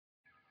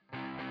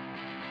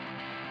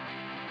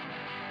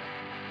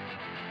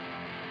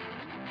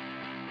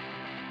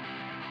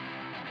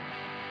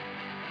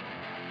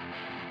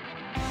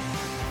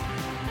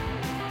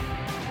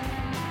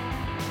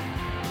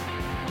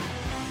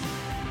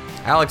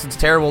Alex, it's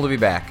terrible to be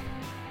back.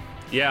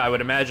 Yeah, I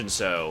would imagine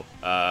so,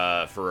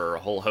 for a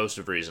whole host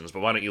of reasons,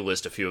 but why don't you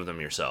list a few of them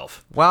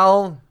yourself?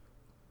 Well,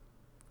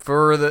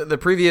 for the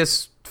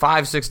previous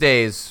 5-6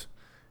 days,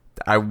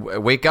 I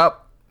wake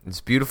up,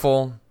 it's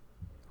beautiful,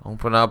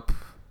 open up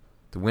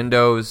the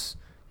windows,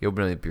 you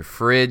open up your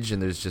fridge,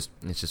 and it's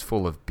just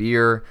full of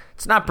beer.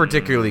 It's not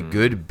particularly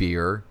good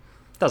beer.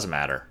 Doesn't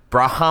matter.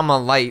 Brahma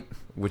Light,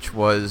 which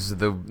was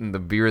the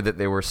beer that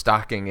they were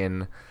stocking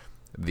in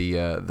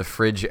the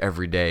fridge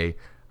every day,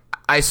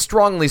 I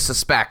strongly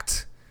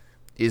suspect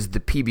is the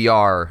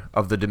PBR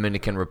of the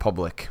Dominican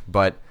Republic.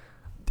 But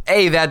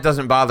A, that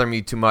doesn't bother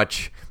me too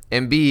much,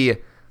 and B,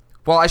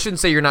 well, I shouldn't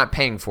say you're not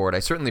paying for it. I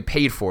certainly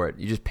paid for it.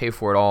 You just pay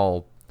for it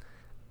all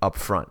up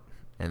front,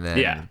 and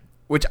then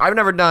which I've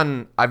never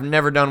done. I've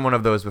never done one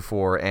of those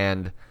before,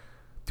 and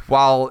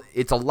while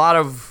it's a lot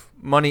of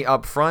money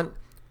up front,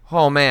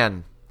 oh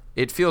man,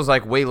 it feels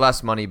like way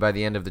less money by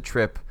the end of the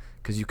trip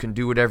because you can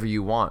do whatever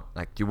you want.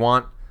 Like, do you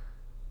want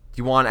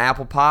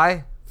apple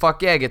pie?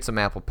 Fuck yeah, get some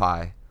apple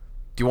pie.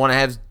 Do you want to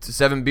have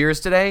 7 beers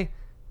today?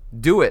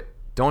 Do it.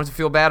 Don't have to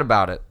feel bad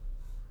about it.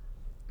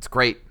 It's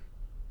great.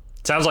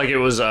 Sounds like it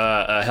was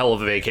a hell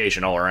of a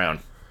vacation all around.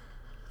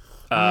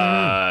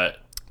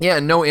 Yeah,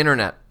 no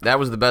internet. That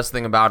was the best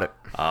thing about it.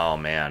 Oh,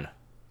 man.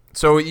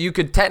 So you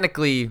could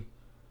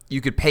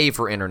pay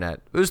for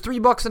internet. It was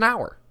 $3 an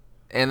hour.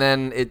 And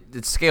then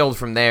it scaled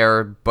from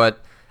there,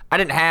 but I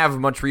didn't have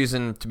much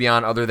reason to be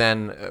on other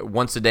than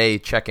once a day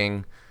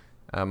checking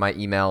my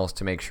emails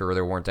to make sure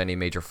there weren't any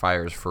major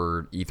fires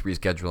for E3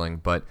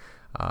 scheduling. But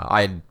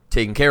I had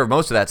taken care of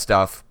most of that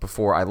stuff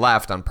before I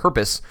left on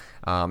purpose,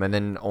 and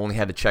then only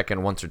had to check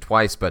in once or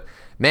twice. But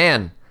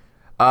man,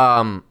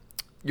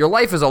 your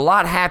life is a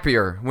lot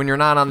happier when you're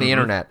not on the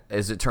internet,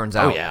 as it turns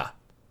out. Oh, yeah.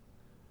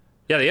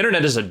 Yeah, the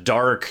internet is a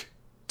dark,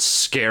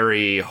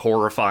 scary,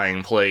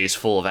 horrifying place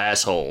full of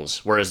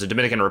assholes, whereas the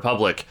Dominican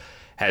Republic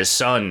has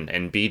sun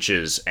and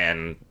beaches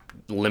and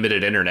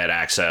limited internet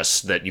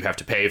access that you have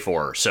to pay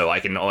for. So I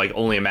can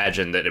only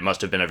imagine that it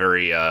must have been a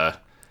very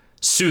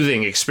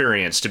soothing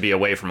experience to be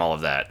away from all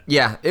of that.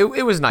 Yeah,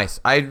 it was nice.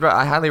 I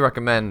highly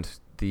recommend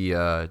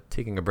the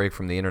taking a break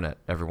from the internet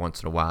every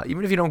once in a while,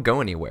 even if you don't go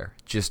anywhere.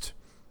 Just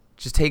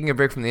taking a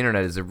break from the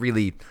internet is a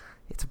really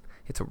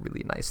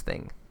nice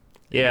thing.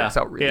 It works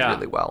out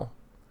really well.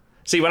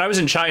 See, when I was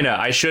in China,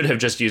 I should have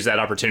just used that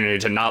opportunity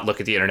to not look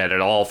at the internet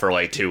at all for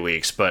like 2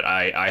 weeks, but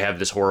I have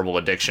this horrible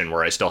addiction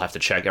where I still have to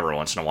check every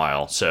once in a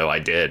while, so I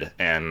did,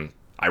 and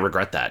I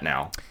regret that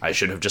now. I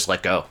should have just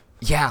let go.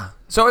 Yeah.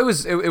 So it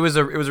was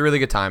a really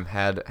good time.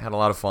 Had a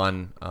lot of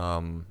fun,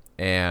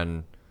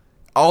 and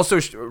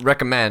also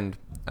recommend.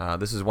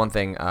 This is one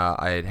thing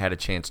I had a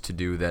chance to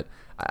do that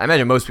I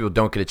imagine most people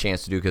don't get a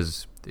chance to do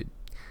because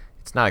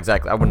it's not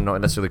exactly. I wouldn't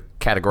necessarily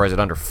categorize it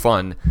under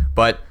fun,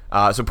 but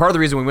so part of the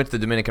reason we went to the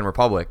Dominican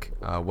Republic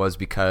was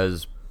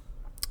because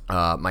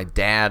my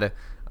dad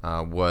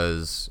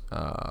was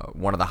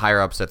one of the higher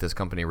ups at this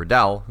company,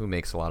 Riddell, who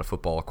makes a lot of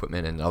football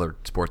equipment and other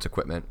sports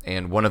equipment,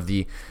 and one of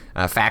the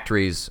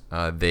factories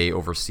they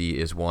oversee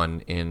is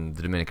one in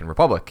the Dominican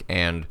Republic,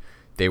 and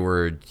they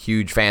were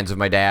huge fans of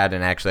my dad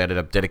and actually ended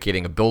up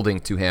dedicating a building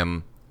to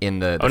him in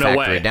the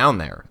factory down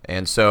there.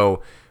 And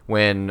so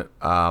when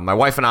my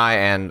wife and I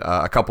and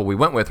a couple we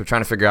went with were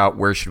trying to figure out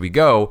where should we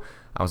go,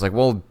 I was like,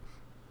 well,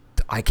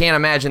 I can't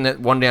imagine that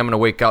one day I'm going to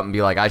wake up and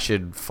be like, I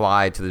should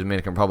fly to the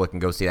Dominican Republic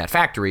and go see that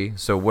factory.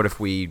 So what if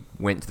we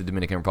went to the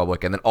Dominican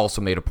Republic and then also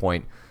made a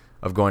point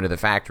of going to the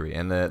factory?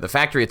 And the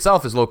factory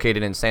itself is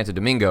located in Santo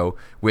Domingo,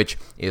 which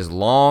is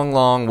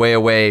long way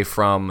away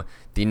from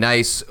the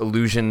nice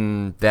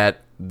illusion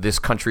that this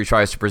country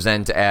tries to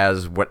present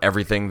as what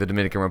everything the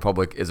Dominican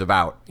Republic is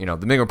about. You know,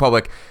 the Dominican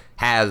Republic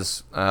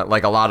has,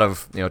 like a lot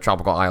of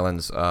tropical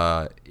islands,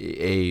 a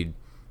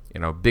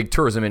big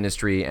tourism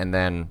industry, and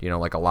then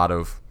like a lot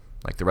of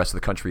like the rest of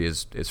the country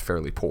is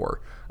fairly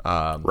poor.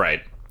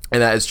 Right.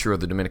 And that is true of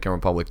the Dominican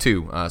Republic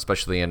too,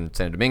 especially in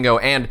Santo Domingo.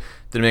 And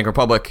the Dominican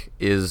Republic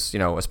is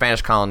a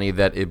Spanish colony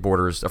that it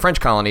borders a French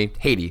colony,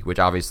 Haiti, which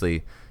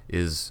obviously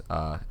is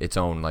its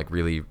own like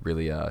really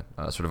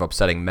sort of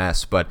upsetting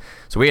mess. But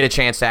so we had a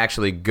chance to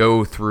actually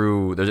go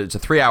through. It's a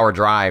 3-hour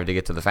drive to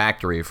get to the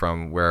factory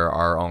from where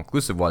our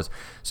all-inclusive was.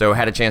 So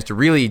had a chance to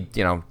really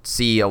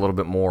see a little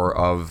bit more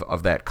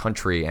of that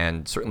country,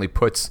 and certainly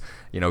puts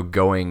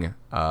going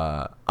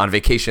on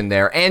vacation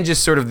there, and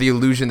just sort of the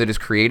illusion that is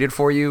created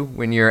for you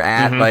when you're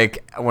at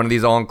like one of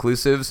these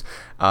all-inclusives,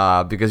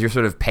 because you're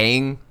sort of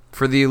paying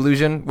for the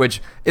illusion,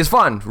 which is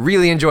fun.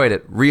 Really enjoyed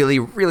it.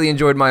 Really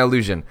enjoyed my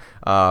illusion.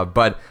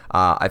 But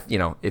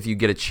if you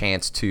get a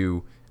chance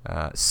to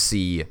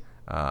see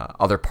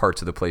other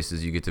parts of the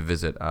places you get to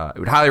visit, I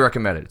would highly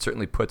recommend it. It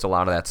certainly puts a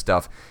lot of that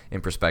stuff in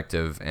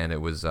perspective, and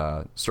it was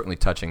certainly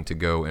touching to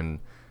go and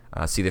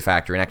see the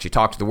factory and actually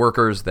talk to the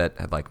workers that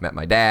had like met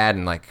my dad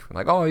and like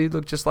oh, you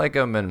look just like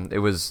him, and it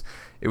was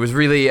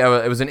really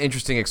it was an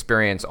interesting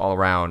experience all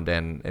around.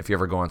 And if you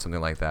ever go on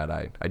something like that,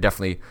 I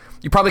definitely,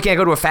 you probably can't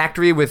go to a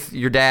factory with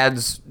your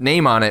dad's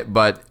name on it,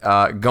 but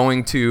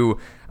going to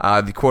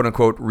the quote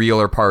unquote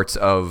realer parts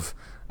of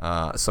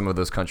some of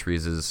those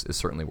countries is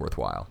certainly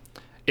worthwhile.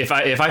 If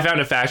I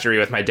found a factory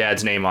with my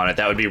dad's name on it,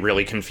 that would be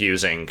really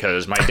confusing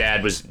because my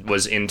dad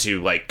was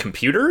into like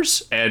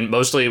computers and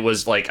mostly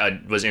was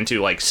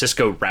into like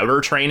Cisco router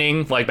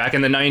training like back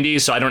in the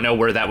 90s. So I don't know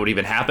where that would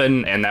even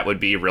happen, and that would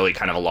be really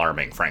kind of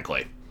alarming,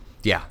 frankly.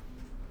 Yeah.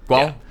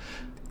 Well,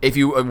 if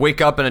you wake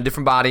up in a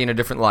different body in a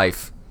different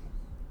life,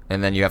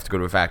 and then you have to go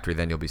to a factory,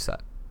 then you'll be set.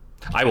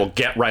 I will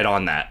get right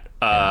on that.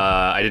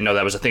 I didn't know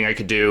that was a thing I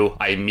could do.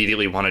 I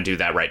immediately want to do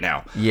that right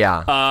now.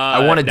 Yeah,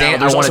 I won a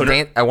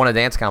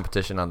dance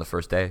competition on the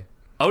first day.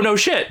 Oh no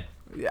shit!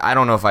 I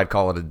don't know if I'd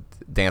call it a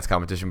dance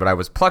competition, but I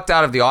was plucked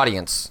out of the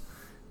audience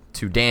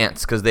to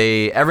dance because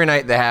every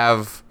night they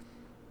had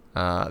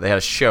a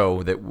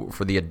show that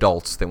for the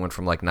adults that went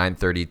from like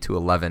 9:30 to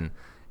 11,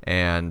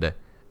 and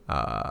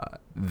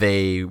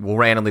they will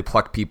randomly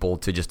pluck people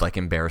to just like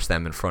embarrass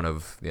them in front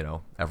of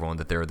everyone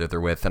that they're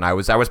with. And I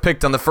was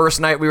picked on the first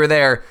night we were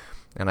there.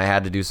 And I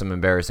had to do some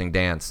embarrassing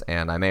dance,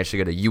 and I managed to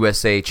get a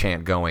USA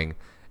chant going,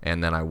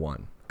 and then I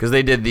won because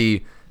they did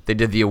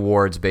the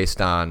awards based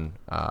on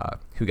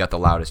who got the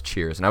loudest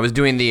cheers, and I was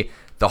doing the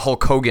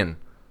Hulk Hogan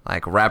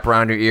like wrap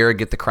around your ear,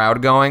 get the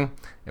crowd going.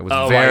 It was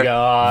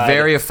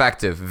very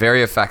effective,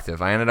 very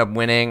effective. I ended up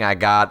winning. I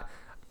got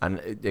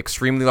an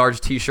extremely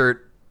large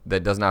T-shirt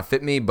that does not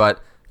fit me,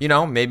 but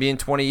maybe in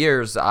 20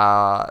 years,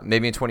 I'll be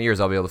able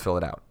to fill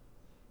it out.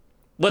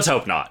 Let's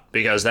hope not,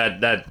 because that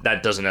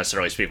doesn't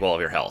necessarily speak well of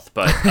your health.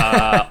 But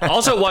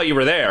also, while you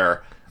were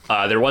there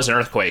was an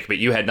earthquake, but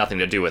you had nothing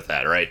to do with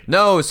that, right?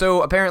 No,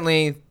 so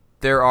apparently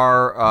there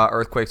are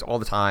earthquakes all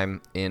the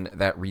time in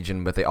that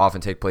region, but they often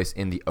take place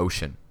in the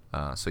ocean.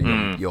 So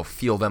you'll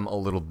feel them a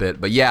little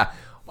bit. But yeah,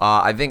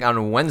 I think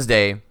on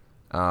Wednesday,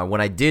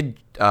 when I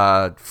did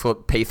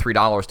pay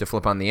 $3 to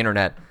flip on the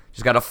internet,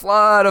 just got a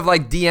flood of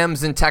like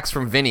DMs and texts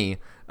from Vinny.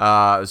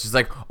 It's just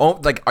like, oh,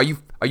 like, are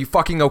you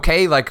fucking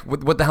okay? Like,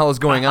 what the hell is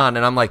going on?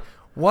 And I'm like,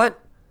 what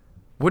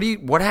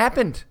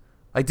happened?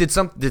 Like, did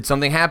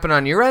something happen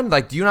on your end?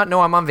 Like, do you not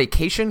know I'm on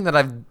vacation?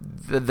 That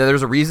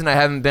there's a reason I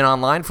haven't been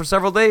online for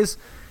several days?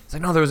 It's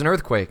like, no, there was an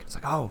earthquake. It's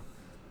like, oh,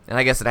 and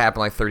I guess it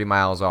happened like 30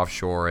 miles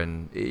offshore,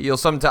 and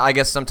I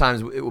guess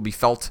sometimes it will be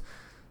felt,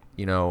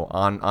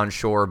 on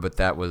shore, but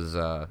that was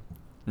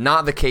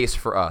not the case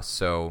for us.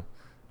 So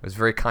it was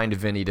very kind of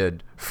Vinny to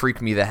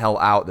freak me the hell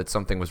out that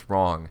something was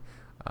wrong.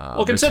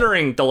 Well,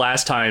 considering the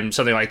last time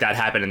something like that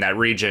happened in that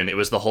region, it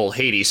was the whole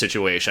Haiti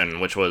situation,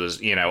 which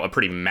was, a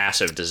pretty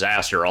massive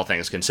disaster, all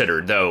things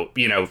considered. Though,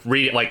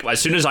 as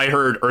soon as I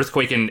heard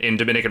earthquake in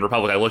Dominican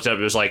Republic, I looked up,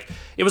 it was like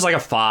a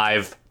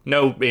 5,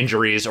 no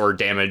injuries or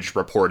damage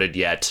reported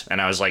yet.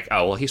 And I was like,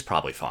 oh, well, he's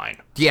probably fine.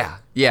 Yeah.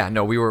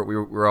 No, we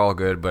were all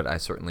good, but I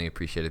certainly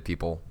appreciated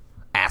people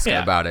asking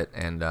about it.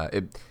 And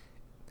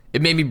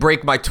it made me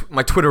break my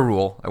Twitter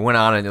rule. I went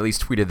on and at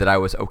least tweeted that I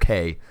was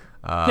okay.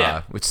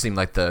 Which seemed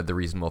like the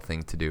reasonable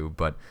thing to do,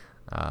 but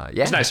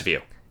it's nice of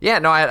you. Yeah,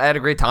 no, I had a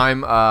great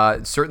time.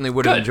 Certainly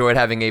would have enjoyed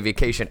having a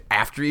vacation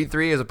after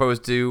E3 as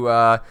opposed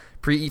to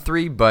pre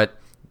E3, but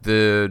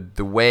the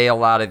way a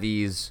lot of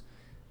these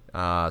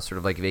sort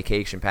of like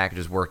vacation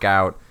packages work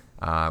out,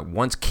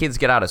 once kids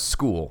get out of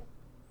school,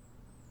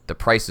 the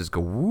prices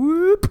go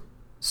whoop.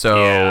 So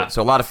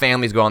a lot of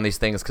families go on these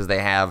things because they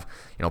have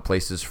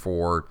places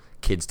for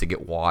kids to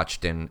get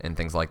watched and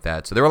things like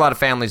that. So there were a lot of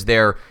families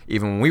there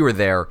even when we were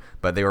there,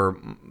 but they were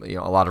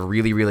a lot of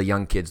really, really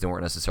young kids that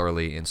weren't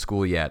necessarily in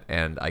school yet.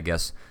 And I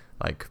guess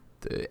like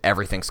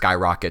everything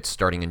skyrockets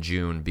starting in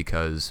June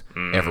because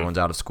everyone's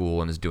out of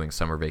school and is doing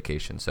summer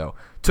vacation. So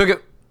took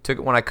it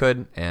when I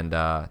could, and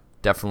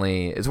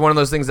definitely it's one of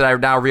those things that I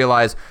now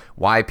realize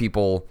why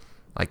people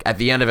like at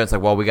the end of it, it's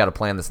like, well, we got to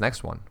plan this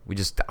next one.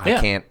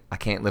 I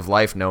can't live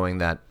life knowing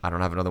that I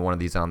don't have another one of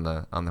these on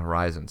the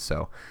horizon.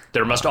 So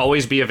there must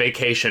always be a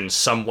vacation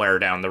somewhere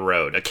down the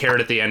road, a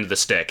carrot at the end of the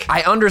stick.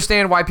 I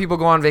understand why people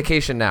go on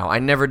vacation now. I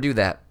never do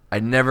that. I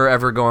never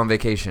ever go on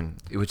vacation,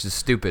 which is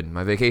stupid.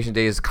 My vacation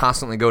days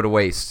constantly go to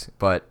waste.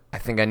 But I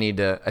think I need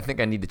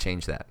to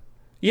change that.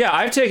 Yeah,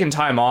 I've taken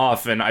time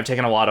off, and I've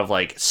taken a lot of,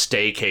 like,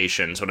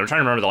 staycations, but I'm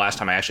trying to remember the last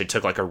time I actually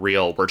took, like, a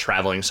real, we're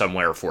traveling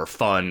somewhere for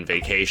fun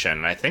vacation,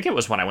 and I think it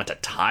was when I went to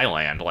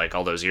Thailand, like,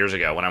 all those years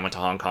ago, when I went to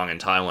Hong Kong and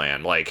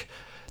Thailand. Like,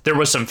 there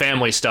was some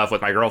family stuff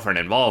with my girlfriend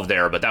involved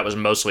there, but that was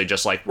mostly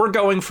just, like, we're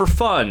going for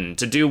fun,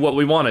 to do what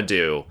we want to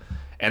do,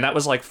 and that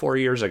was, like, 4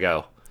 years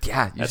ago.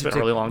 Yeah, that's been a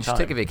really long time. You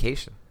should take a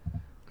vacation.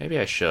 Maybe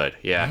I should.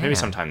 Yeah, maybe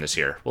sometime this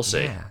year. We'll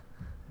see. Yeah.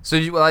 So,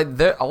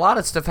 a lot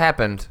of stuff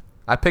happened.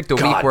 I picked a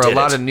week where a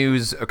lot of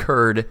news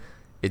occurred,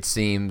 it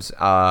seems,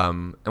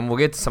 and we'll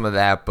get to some of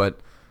that. But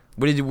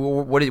what have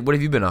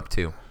you been up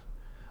to?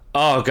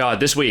 Oh God,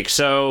 this week.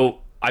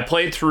 So I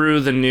played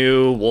through the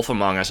new Wolf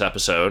Among Us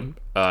episode,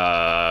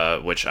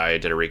 which I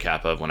did a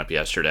recap of, went up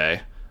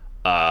yesterday.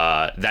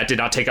 That did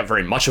not take up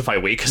very much of my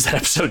week because that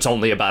episode's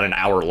only about an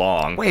hour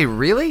long. Wait,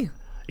 really?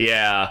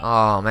 Yeah.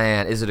 Oh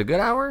man, is it a good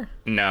hour?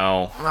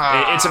 No.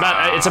 It's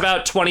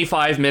about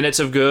 25 minutes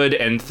of good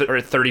and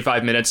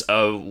 35 minutes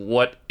of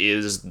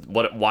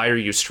why are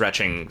you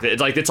stretching?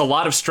 It's a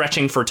lot of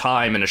stretching for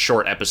time in a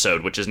short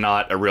episode, which is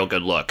not a real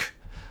good look.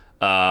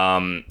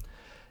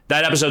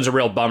 That episode's a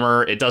real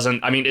bummer. It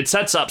doesn't. I mean, it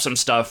sets up some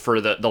stuff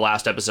for the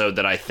last episode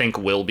that I think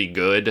will be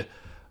good.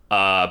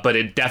 But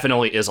it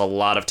definitely is a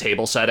lot of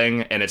table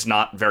setting, and it's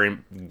not very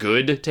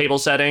good table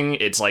setting.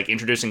 It's like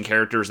introducing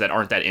characters that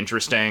aren't that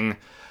interesting.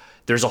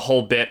 There's a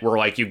whole bit where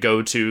like you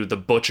go to the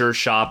butcher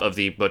shop of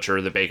the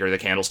butcher, the baker, the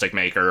candlestick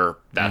maker,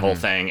 that whole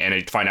thing, and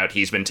you find out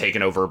he's been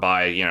taken over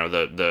by, you know,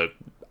 the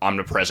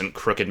omnipresent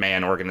Crooked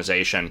Man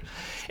organization.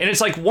 And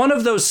it's like one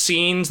of those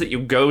scenes that you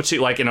go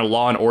to like in a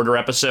Law and Order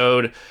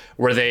episode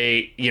where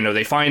they, you know,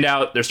 they're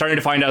starting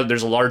to find out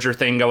there's a larger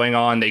thing going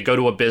on. They go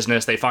to a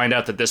business, they find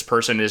out that this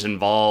person is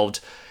involved.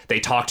 They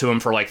talk to him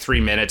for like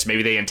 3 minutes.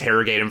 Maybe they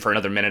interrogate him for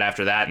another minute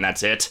after that, and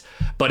that's it.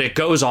 But it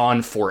goes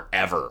on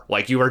forever.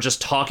 Like you are just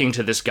talking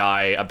to this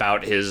guy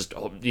about his,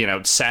 you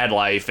know, sad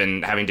life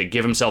and having to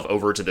give himself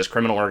over to this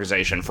criminal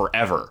organization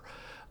forever.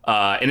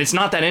 And it's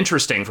not that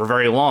interesting for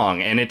very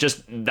long, and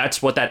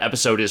that's what that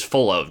episode is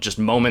full of, just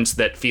moments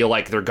that feel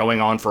like they're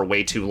going on for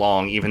way too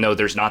long, even though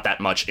there's not that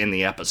much in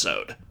the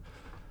episode.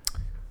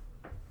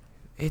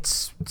 It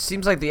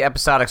seems like the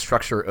episodic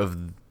structure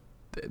of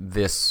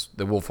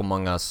The Wolf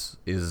Among Us,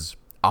 is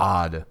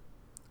odd.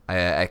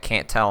 I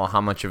can't tell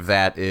how much of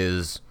that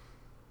is...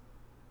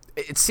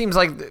 It seems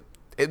like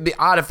it'd be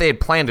odd if they had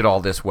planned it all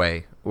this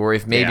way, or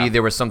if maybe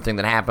there was something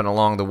that happened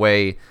along the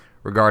way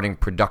regarding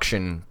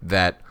production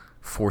that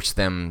force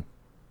them,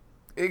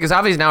 because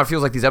obviously now it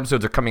feels like these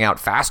episodes are coming out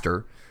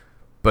faster,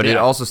 but it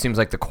also seems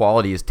like the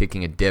quality is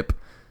taking a dip.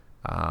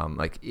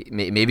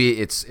 Maybe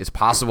it's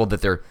possible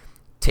that they're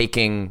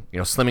taking, you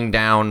know, slimming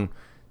down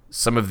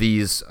some of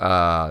these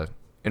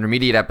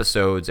intermediate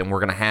episodes, and we're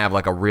gonna have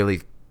like a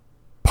really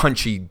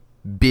punchy,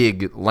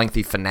 big,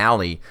 lengthy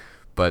finale.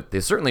 But they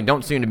certainly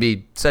don't seem to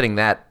be setting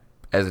that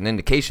as an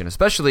indication.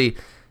 Especially,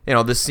 you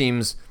know, this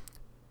seems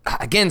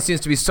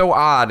to be so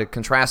odd,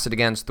 contrasted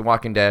against The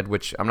Walking Dead,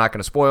 which I'm not going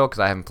to spoil because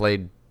I haven't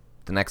played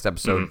the next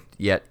episode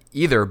yet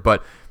either.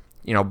 But,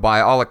 you know,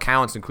 by all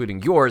accounts,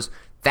 including yours,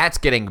 that's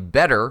getting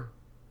better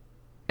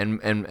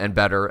and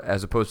better,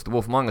 as opposed to The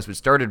Wolf Among Us, which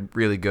started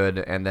really good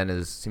and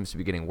then seems to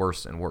be getting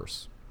worse and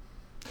worse.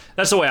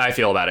 That's the way I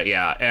feel about it,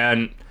 yeah.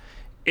 And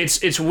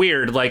it's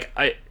weird. Like,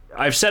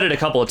 I've said it a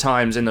couple of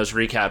times in those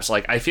recaps.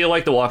 Like, I feel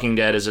like The Walking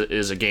Dead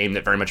is a game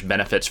that very much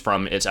benefits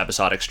from its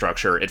episodic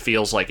structure. It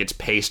feels like it's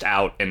paced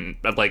out, and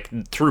like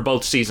through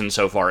both seasons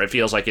so far, it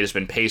feels like it has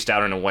been paced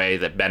out in a way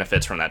that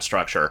benefits from that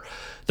structure.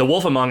 The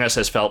Wolf Among Us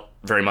has felt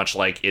very much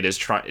like it is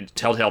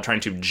Telltale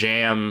trying to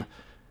jam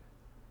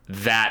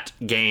that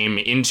game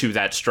into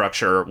that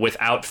structure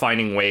without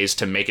finding ways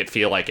to make it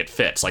feel like it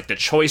fits. Like, the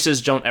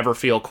choices don't ever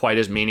feel quite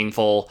as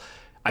meaningful.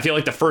 I feel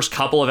like the first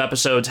couple of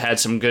episodes had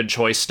some good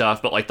choice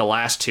stuff, but like the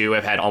last two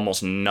have had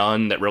almost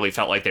none that really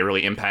felt like they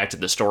really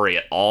impacted the story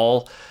at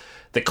all.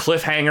 The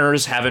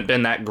cliffhangers haven't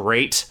been that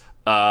great.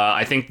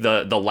 I think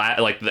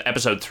the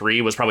episode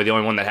 3 was probably the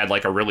only one that had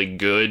like a really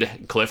good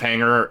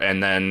cliffhanger,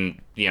 and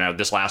then, you know,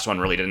 this last one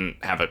really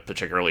didn't have a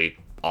particularly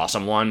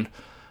awesome one.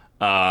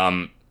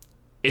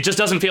 It just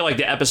doesn't feel like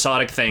the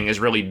episodic thing is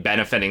really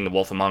benefiting The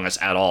Wolf Among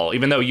Us at all,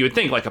 even though you would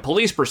think like a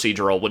police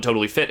procedural would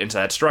totally fit into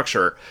that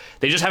structure.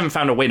 They just haven't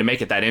found a way to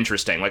make it that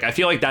interesting. Like, I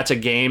feel like that's a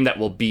game that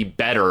will be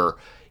better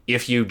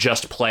if you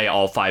just play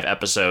all 5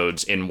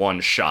 episodes in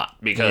one shot,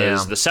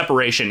 because the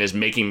separation is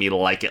making me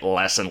like it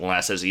less and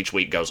less as each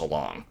week goes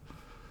along.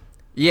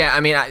 Yeah,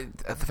 I mean,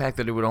 the fact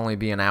that it would only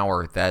be an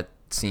hour, that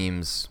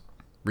seems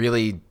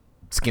really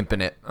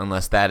skimping it,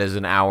 unless that is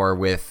an hour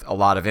with a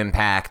lot of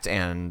impact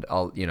and,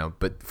 you know,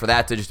 but for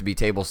that to just be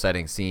table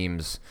setting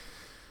seems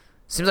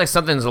like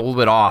something's a little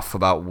bit off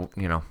about,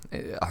 you know,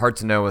 hard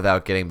to know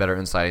without getting better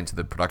insight into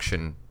the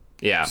production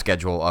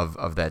schedule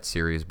of that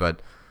series.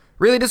 But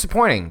really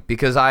disappointing,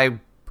 because I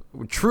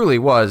truly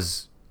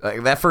was,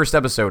 that first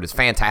episode is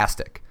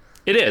fantastic.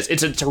 It is.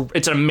 It's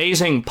an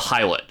amazing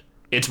pilot.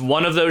 It's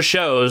one of those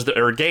shows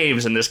or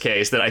games in this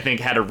case that I think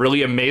had a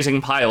really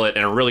amazing pilot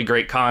and a really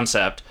great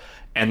concept,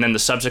 and then the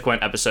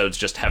subsequent episodes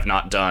just have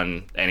not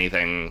done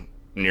anything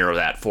near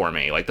that for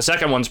me. Like, the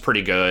second one's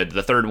pretty good.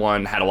 The third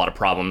one had a lot of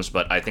problems,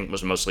 but I think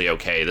was mostly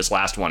okay. This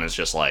last one is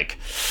just like,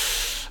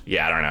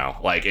 yeah, I don't know.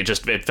 Like,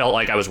 it felt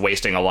like I was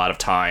wasting a lot of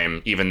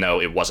time, even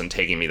though it wasn't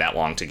taking me that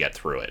long to get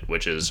through it,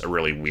 which is a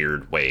really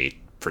weird way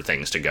for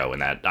things to go in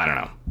that. I don't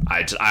know.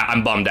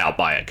 I'm bummed out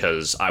by it,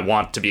 because I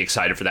want to be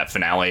excited for that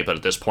finale, but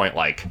at this point,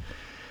 like,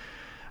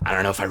 I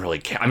don't know if I really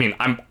care. I mean,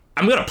 I'm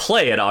going to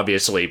play it,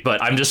 obviously,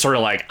 but I'm just sort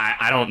of like,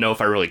 I don't know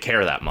if I really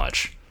care that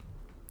much.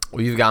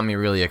 Well, you've got me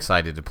really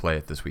excited to play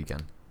it this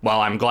weekend.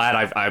 Well, I'm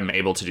glad I'm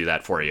able to do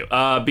that for you.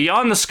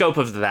 Beyond the scope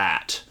of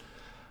that,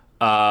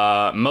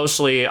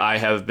 mostly I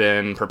have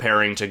been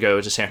preparing to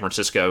go to San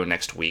Francisco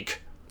next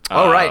week.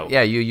 Oh, right.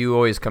 Yeah, you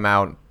always come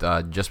out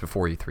just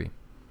before E3.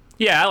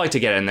 Yeah, I like to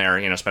get in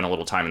there, spend a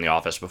little time in the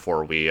office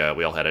before we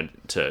all headed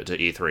to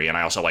E3, and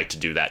I also like to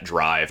do that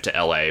drive to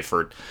LA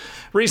for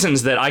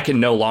reasons that I can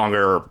no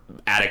longer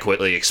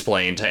adequately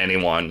explain to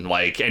anyone.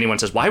 Like, anyone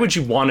says, why would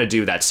you want to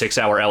do that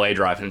 6-hour LA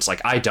drive? And it's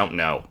like, I don't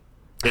know.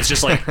 It's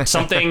just like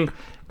something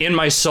in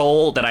my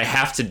soul that I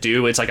have to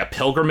do. It's like a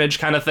pilgrimage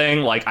kind of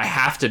thing. Like, I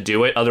have to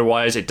do it.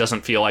 Otherwise, it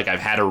doesn't feel like I've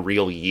had a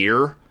real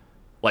year.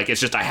 Like,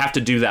 it's just I have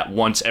to do that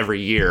once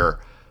every year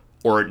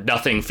or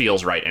nothing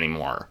feels right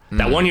anymore.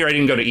 That one year I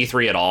didn't go to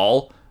E3 at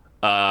all,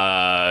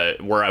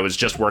 where I was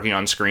just working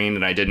on screen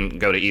and I didn't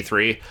go to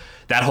E3.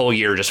 That whole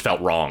year just felt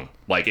wrong.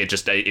 Like,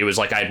 it was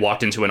like I'd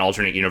walked into an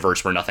alternate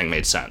universe where nothing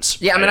made sense.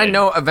 Yeah, I mean, I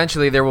know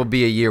eventually there will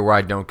be a year where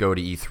I don't go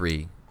to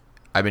E3.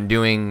 I've been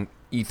doing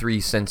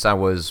E3 since I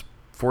was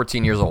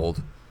 14 years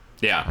old.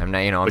 Yeah, I'm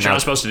not, which you're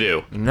not supposed to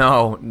do.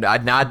 No,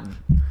 I'd not.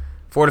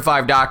 4 to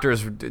 5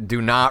 doctors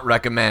do not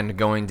recommend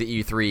going to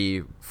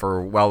E3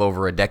 for well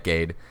over a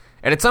decade.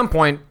 And at some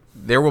point,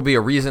 there will be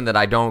a reason that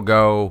I don't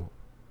go.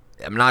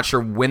 I'm not sure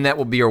when that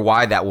will be or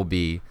why that will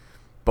be,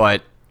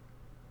 but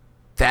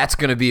that's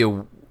going to be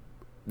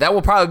that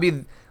will probably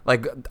be,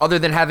 like, other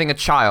than having a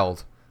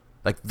child,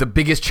 like, the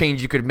biggest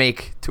change you could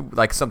make to,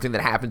 like, something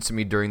that happens to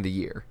me during the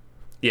year.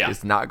 Yeah,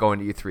 is not going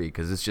to E3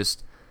 because it's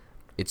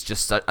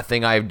just a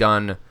thing I've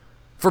done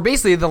for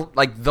basically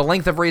the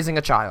length of raising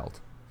a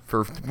child.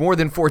 For more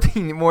than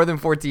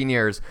 14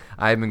 years,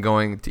 I've been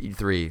going to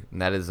E3,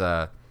 and that is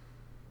I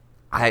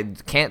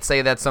can't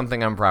say that's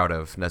something I'm proud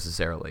of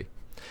necessarily.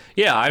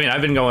 Yeah, I mean,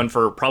 I've been going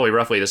for probably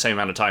roughly the same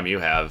amount of time you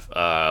have,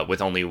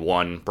 with only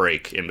one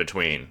break in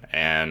between,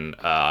 and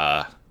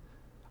I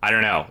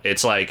don't know.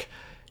 It's like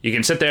you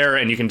can sit there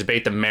and you can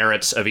debate the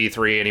merits of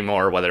E3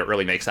 anymore, whether it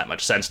really makes that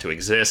much sense to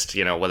exist,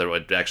 whether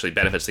it actually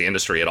benefits the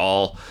industry at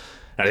all.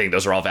 I think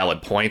those are all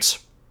valid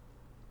points.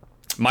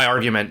 My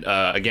argument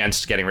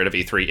against getting rid of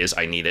E3 is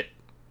I need it.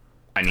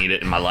 I need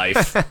it in my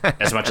life.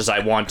 As much as I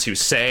want to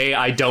say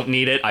I don't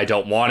need it, I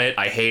don't want it,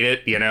 I hate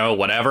it,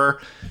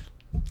 whatever.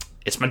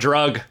 It's my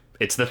drug.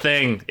 It's the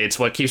thing. It's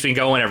what keeps me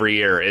going every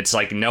year. It's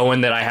like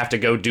knowing that I have to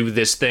go do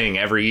this thing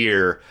every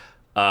year.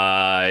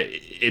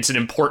 It's an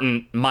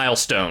important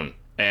milestone.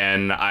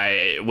 And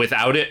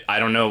without it, I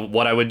don't know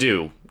what I would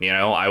do.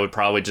 I would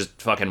probably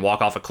just fucking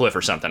walk off a cliff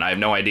or something. I have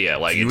no idea.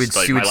 Like, you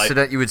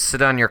would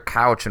sit on your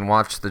couch and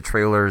watch the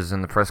trailers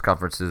and the press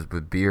conferences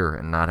with beer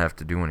and not have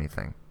to do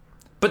anything.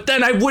 But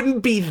then I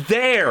wouldn't be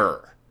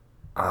there.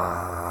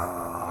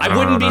 I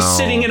wouldn't be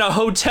sitting in a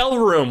hotel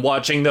room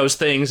watching those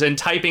things and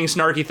typing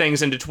snarky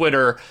things into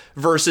Twitter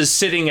versus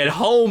sitting at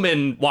home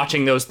and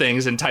watching those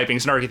things and typing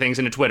snarky things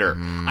into Twitter.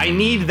 I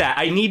need that.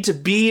 I need to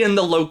be in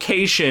the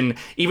location,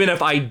 even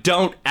if I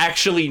don't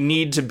actually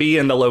need to be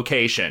in the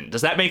location.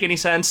 Does that make any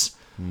sense?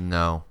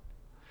 No.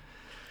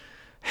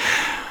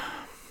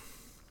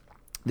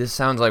 This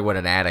sounds like what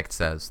an addict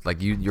says.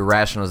 Like, your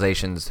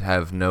rationalizations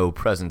have no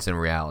presence in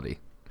reality.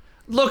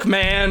 Look,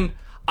 man,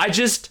 I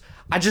just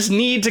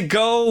need to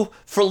go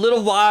for a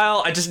little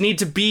while. I just need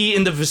to be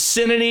in the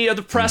vicinity of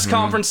the press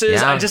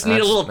conferences. Yeah, I just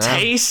need a little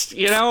taste,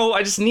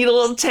 I just need a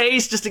little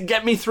taste just to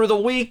get me through the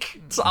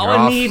week. That's all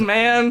I need,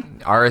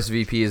 man.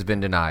 RSVP has been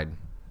denied.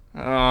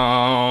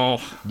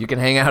 Oh. You can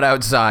hang out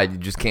outside. You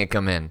just can't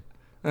come in.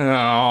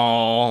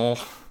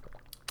 Oh.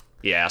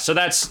 Yeah, so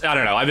that's, I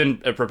don't know. I've been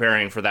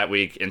preparing for that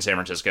week in San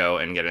Francisco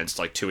and getting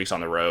into like 2 weeks on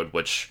the road,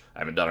 which I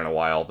haven't done in a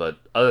while. But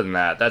other than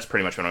that, that's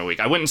pretty much been my week.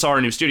 I went and saw our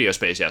new studio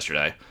space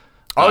yesterday.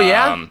 Oh,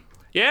 yeah?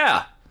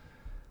 Yeah.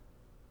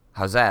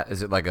 How's that?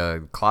 Is it like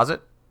a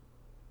closet?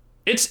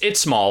 It's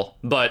small,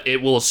 but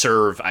it will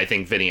serve, I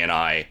think, Vinny and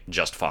I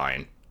just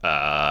fine.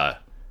 I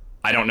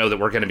don't know that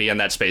we're going to be in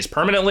that space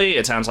permanently.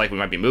 It sounds like we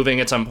might be moving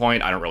at some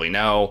point. I don't really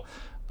know.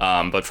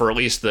 But for at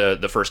least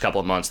the first couple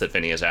of months that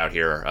Vinny is out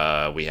here,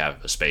 we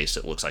have a space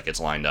that looks like it's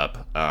lined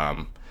up.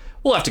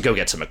 We'll have to go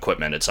get some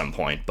equipment at some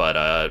point,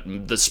 but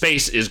the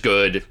space is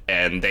good,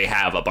 and they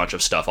have a bunch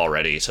of stuff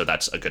already, so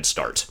that's a good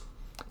start.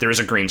 There is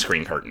a green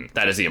screen curtain.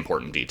 That is the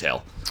important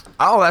detail.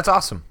 Oh, that's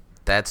awesome.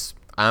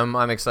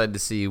 I'm excited to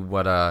see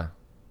what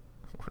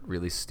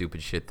really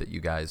stupid shit that you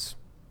guys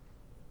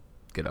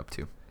get up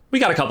to. We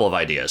got a couple of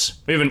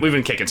ideas. We've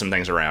been kicking some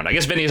things around. I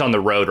guess Vinny's on the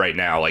road right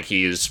now. Like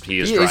he's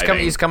driving.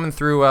 He's coming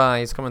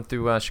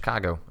through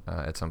Chicago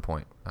at some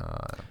point.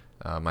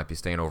 Might be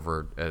staying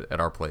over at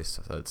our place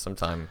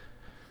sometime.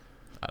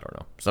 I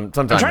don't know.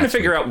 Sometime I'm trying to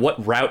figure out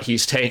what route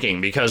he's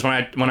taking, because when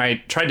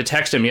I tried to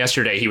text him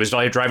yesterday, he was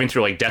like driving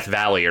through like Death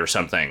Valley or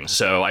something.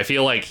 So I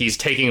feel like he's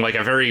taking like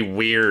a very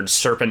weird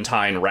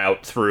serpentine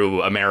route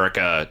through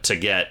America to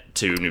get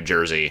to New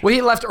Jersey. Well,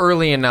 he left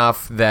early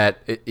enough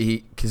that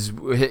because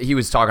he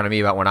was talking to me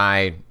about when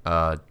I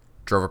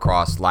drove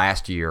across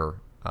last year,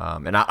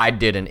 and I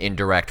did an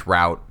indirect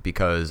route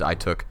because I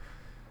took,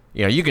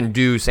 you can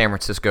do San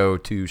Francisco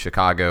to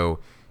Chicago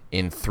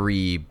in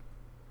 3,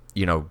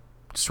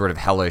 sort of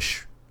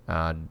hellish,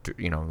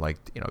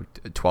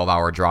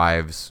 12-hour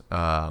drives.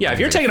 If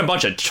you're taking a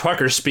bunch of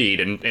trucker speed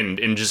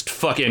and just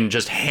fucking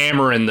just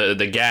hammering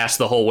the gas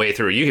the whole way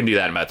through, you can do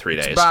that in about 3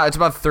 days. It's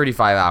about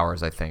 35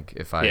 hours, I think,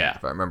 if I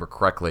remember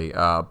correctly.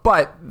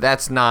 But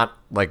that's not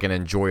like an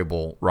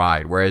enjoyable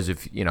ride. Whereas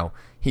if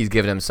he's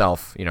given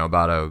himself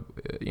about a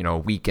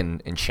week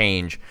and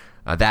change,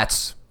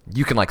 that's,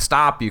 you can like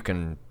stop, you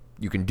can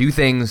do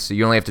things. So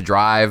you only have to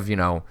drive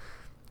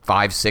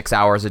 5-6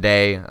 hours a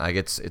day. Like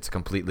it's a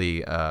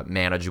completely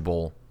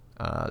manageable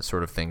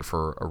sort of thing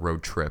for a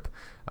road trip.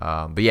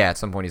 But yeah, at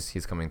some point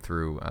he's coming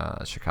through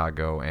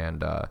Chicago,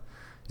 and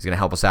he's going to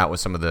help us out with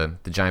some of the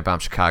Giant Bomb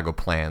Chicago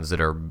plans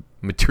that are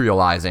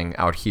materializing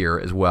out here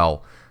as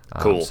well.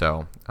 Cool.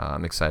 So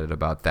I'm excited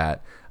about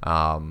that.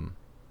 Do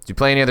you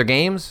play any other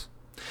games?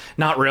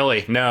 Not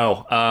really,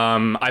 no.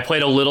 I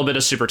played a little bit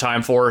of Super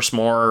Time Force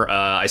more.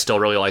 I still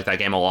really like that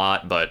game a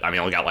lot, but I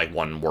only got like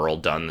one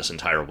world done this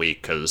entire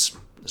week because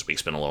this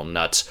week's been a little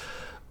nuts.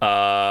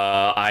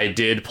 I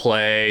did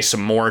play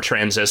some more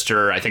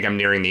Transistor. I think I'm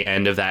nearing the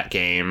end of that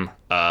game.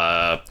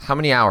 How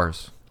many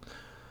hours?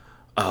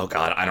 Oh,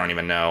 God, I don't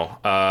even know.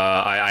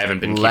 I haven't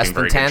been Less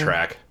keeping than very 10? good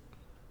track.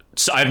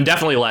 So I'm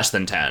definitely less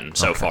than 10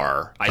 so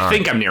far. I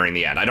think I'm nearing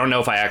the end. I don't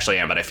know if I actually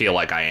am, but I feel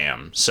like I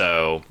am.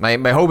 So My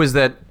hope is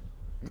that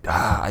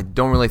I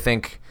don't really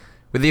think,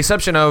 with the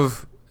exception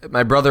of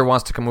my brother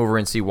wants to come over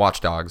and see Watch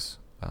Dogs.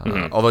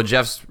 Although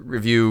Jeff's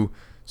review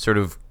sort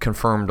of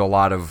confirmed a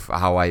lot of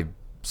how I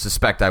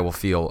suspect I will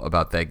feel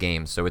about that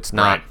game. So it's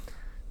not.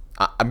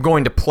 Right. I'm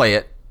going to play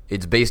it.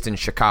 It's based in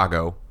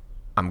Chicago.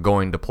 I'm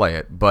going to play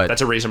it, but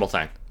That's a reasonable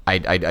thing. I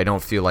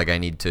don't feel like I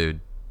need to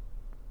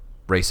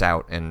race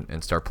out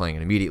and start playing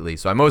it immediately.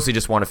 So I mostly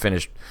just want to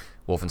finish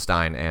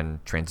Wolfenstein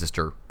and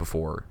Transistor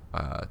before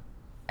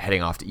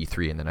heading off to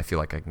E3, and then I feel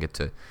like I can get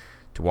to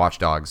Watch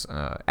Dogs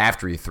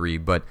after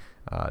E3. But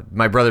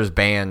my brother's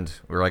band,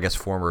 or I guess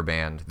former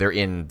band, they're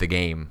in the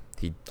game.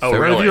 Oh,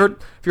 really? Have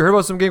you heard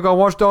about some game called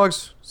Watch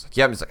Dogs? It's like,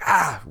 yeah. He's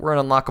like, we're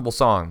an unlockable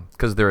song,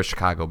 because they're a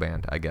Chicago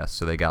band, I guess.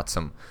 So they got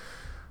some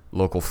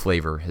local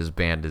flavor. His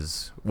band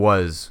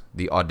was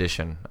the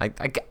Audition. I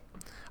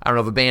don't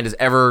know if the band is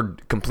ever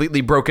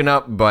completely broken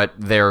up, but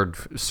they're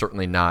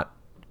certainly not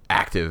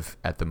active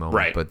at the moment.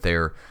 Right. But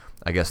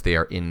I guess they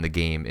are in the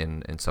game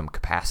in some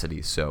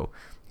capacity. So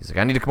he's like,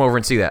 I need to come over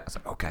and see that. I was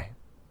like, okay.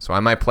 So I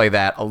might play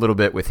that a little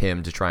bit with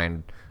him to try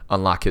and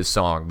unlock his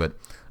song, but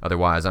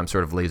otherwise I'm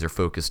sort of laser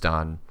focused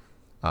on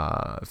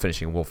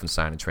finishing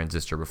Wolfenstein and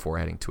Transistor before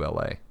heading to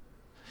LA.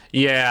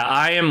 Yeah,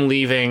 I am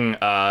leaving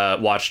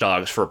Watch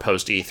Dogs for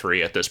post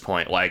E3 at this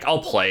point. Like,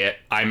 I'll play it.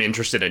 I'm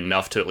interested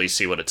enough to at least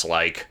see what it's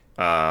like.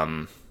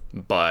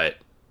 But,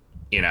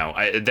 you know,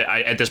 I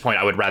at this point,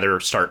 I would rather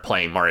start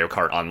playing Mario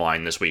Kart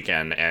Online this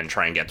weekend and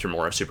try and get through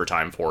more of Super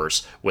Time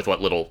Force with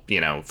what little,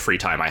 free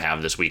time I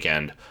have this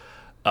weekend,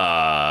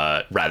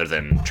 rather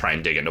than try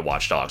and dig into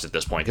Watch Dogs at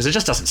this point, because it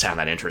just doesn't sound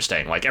that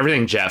interesting. Like,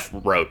 everything Jeff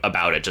wrote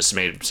about it just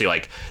made it seem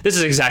like this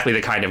is exactly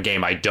the kind of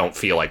game I don't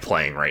feel like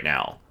playing right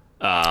now.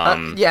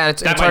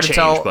 It's that hard might to change,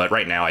 tell. but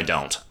right now I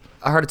don't.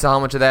 Hard to tell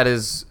how much of that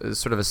is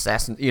sort of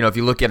Assassin. If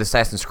you look at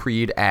Assassin's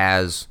Creed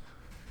as,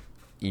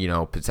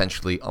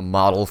 potentially a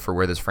model for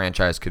where this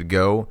franchise could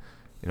go.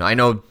 I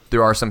know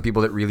there are some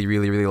people that really,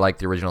 really, really like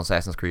the original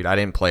Assassin's Creed. I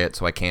didn't play it,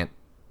 so I can't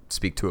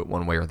speak to it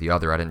one way or the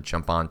other. I didn't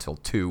jump on till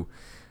 2.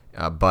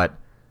 But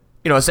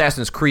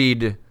Assassin's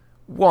Creed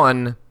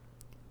 1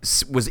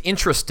 was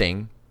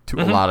interesting to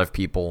a lot of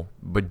people,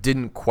 but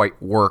didn't quite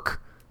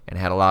work and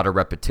had a lot of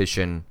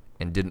repetition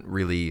and didn't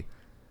really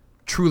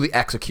truly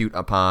execute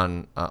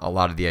upon a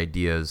lot of the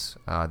ideas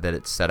that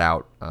it set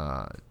out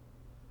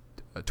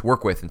to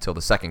work with until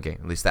the second game.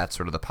 At least that's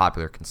sort of the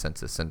popular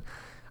consensus. And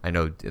I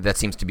know that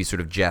seems to be sort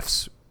of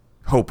Jeff's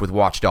hope with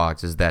Watch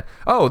Dogs, is that,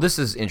 this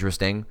is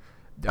interesting.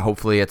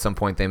 Hopefully at some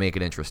point they make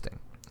it interesting.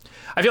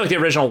 I feel like the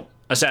original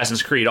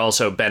Assassin's Creed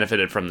also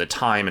benefited from the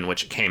time in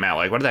which it came out.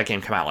 Like, when did that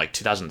game come out? Like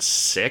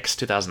 2006,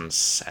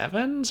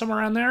 2007, somewhere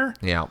around there?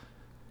 Yeah.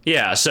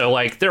 Yeah, so,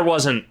 like, there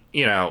wasn't,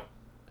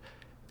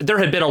 there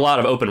had been a lot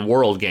of open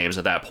world games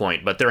at that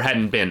point, but there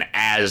hadn't been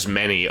as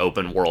many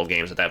open world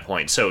games at that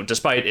point. So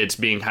despite its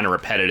being kind of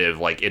repetitive,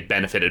 like, it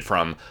benefited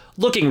from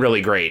looking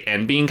really great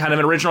and being kind of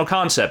an original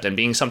concept and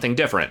being something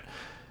different.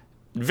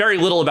 Very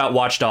little about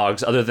Watch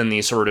Dogs other than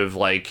the sort of,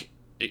 like,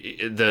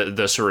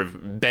 the sort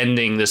of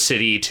bending the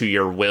city to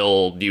your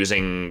will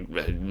using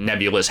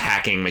nebulous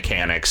hacking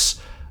mechanics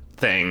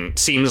thing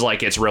seems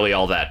like it's really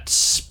all that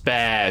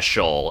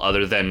special,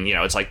 other than,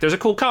 it's like, there's a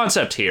cool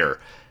concept here.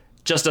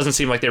 Just doesn't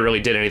seem like they really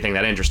did anything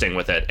that interesting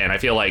with it. And I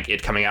feel like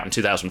it coming out in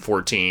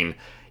 2014,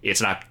 it's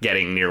not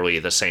getting nearly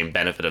the same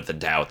benefit of the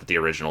doubt that the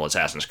original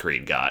Assassin's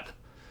Creed got.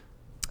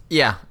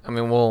 Yeah, I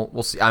mean,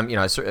 we'll see.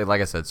 I certainly,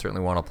 like I said,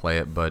 certainly want to play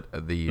it, but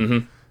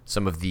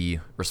some of the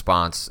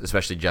response,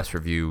 especially Jeff's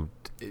review,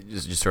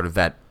 is just sort of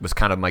that was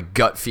kind of my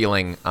gut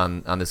feeling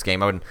on this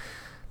game. I wouldn't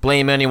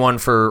blame anyone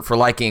for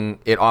liking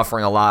it,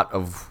 offering a lot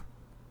of,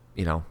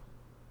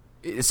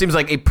 it seems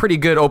like a pretty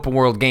good open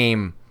world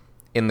game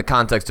in the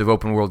context of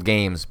open world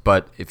games,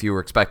 but if you were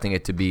expecting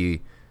it to be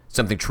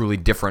something truly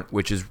different,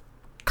 which is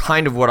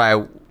kind of what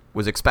I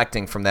was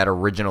expecting from that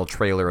original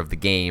trailer of the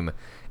game,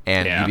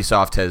 and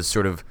Ubisoft has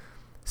sort of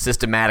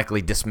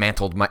systematically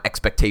dismantled my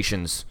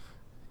expectations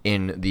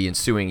in the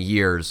ensuing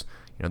years.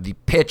 The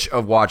pitch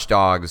of Watch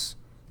Dogs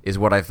is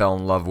what I fell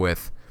in love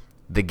with.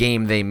 The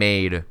game they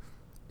made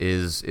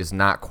is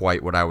not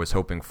quite what I was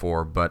hoping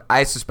for, but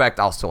I suspect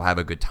I'll still have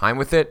a good time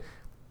with it.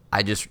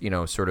 I just,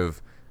 sort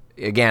of,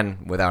 again,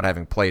 without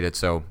having played it,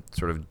 so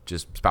sort of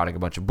just spouting a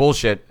bunch of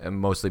bullshit, and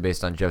mostly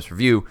based on Jeff's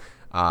review,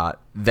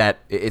 that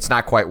it's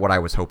not quite what I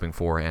was hoping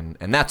for, and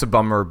that's a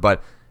bummer.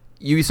 But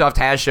Ubisoft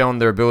has shown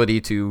their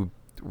ability to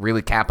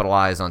really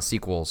capitalize on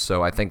sequels,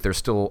 so I think there's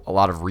still a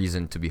lot of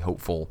reason to be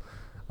hopeful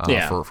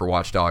for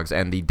Watch Dogs.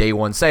 And the day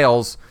one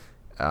sales,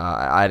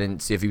 I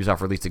didn't see if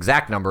Ubisoft released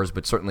exact numbers,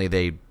 but certainly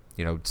they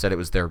said it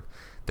was their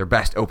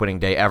best opening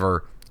day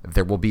ever.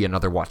 There will be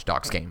another Watch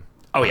Dogs game.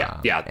 Oh yeah,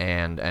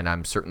 and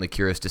I'm certainly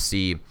curious to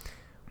see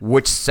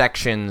which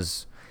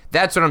sections.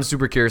 That's what I'm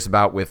super curious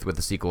about with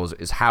the sequels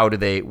is where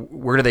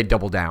do they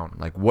double down?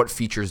 Like what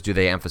features do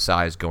they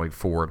emphasize going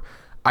forward?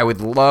 I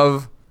would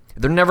love.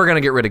 They're never going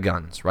to get rid of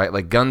guns, right?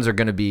 Like guns are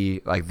going to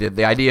be like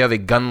the idea of a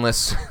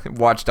gunless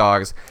Watch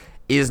Dogs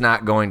is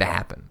not going to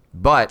happen.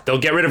 But they'll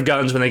get rid of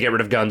guns when they get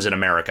rid of guns in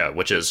America,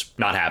 which is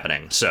not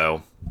happening.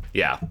 So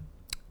yeah,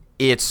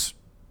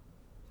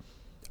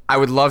 I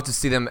would love to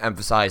see them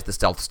emphasize the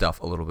stealth stuff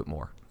a little bit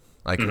more.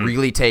 Like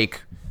really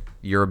take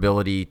your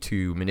ability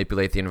to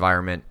manipulate the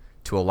environment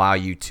to allow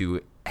you to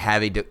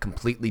have a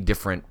completely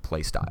different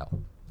play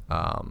style.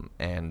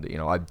 And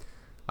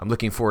I'm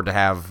looking forward to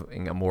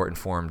having a more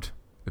informed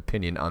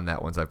opinion on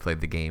that once I've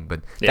played the game.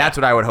 But that's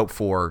what I would hope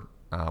for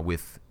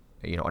with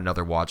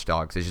another Watch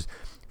Dogs. Is just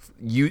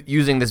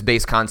using this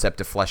base concept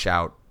to flesh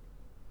out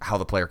how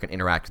the player can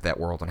interact with that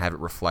world and have it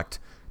reflect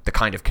the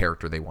kind of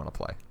character they want to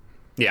play.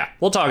 Yeah,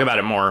 we'll talk about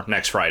it more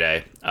next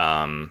Friday,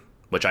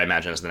 which I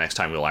imagine is the next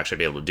time we'll actually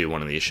be able to do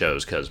one of these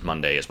shows, because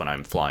Monday is when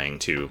I'm flying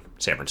to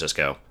San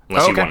Francisco.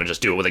 Unless you want to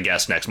just do it with a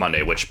guest next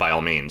Monday, which by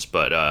all means,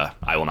 but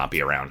I will not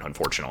be around,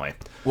 unfortunately.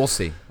 We'll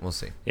see.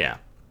 Yeah.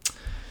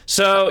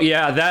 So,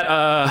 yeah, that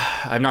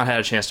I've not had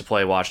a chance to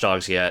play Watch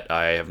Dogs yet.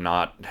 I have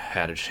not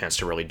had a chance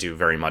to really do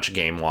very much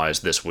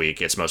game-wise this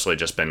week. It's mostly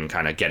just been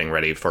kind of getting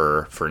ready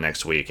for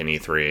next week in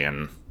E3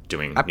 and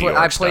doing New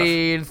York stuff. I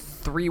played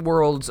 3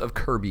 Worlds of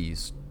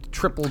Kirby's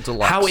Triple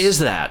Deluxe. How is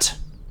that?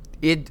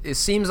 It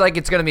seems like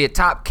it's going to be a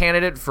top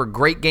candidate for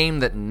great game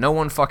that no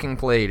one fucking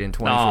played in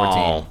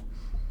 2014. Oh.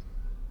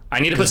 I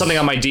need to put something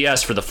on my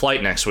DS for the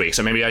flight next week,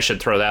 so maybe I should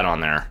throw that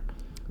on there.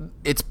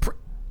 It's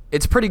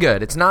pretty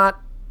good. It's not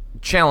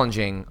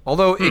challenging,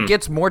 although it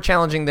gets more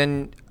challenging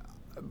than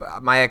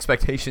my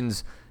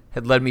expectations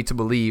had led me to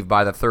believe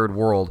by the third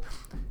world.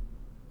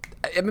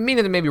 I've been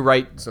meaning to maybe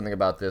write something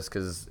about this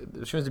because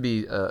there seems to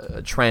be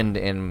a trend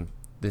in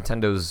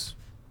Nintendo's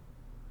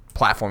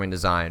platforming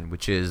design,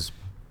 which is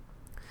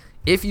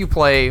if you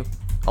play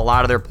a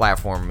lot of their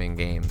platforming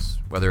games,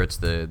 whether it's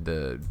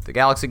the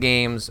Galaxy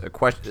games,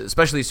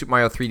 especially Super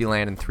Mario 3D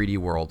Land and 3D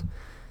World,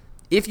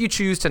 if you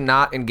choose to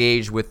not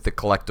engage with the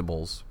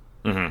collectibles,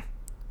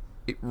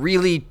 it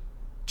really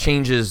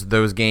changes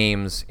those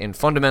games in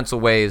fundamental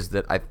ways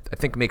that I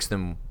think makes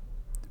them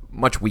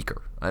much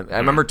weaker. I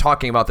remember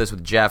talking about this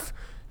with Jeff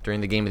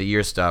during the Game of the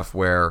Year stuff,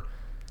 where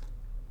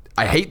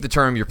I hate the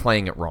term "you're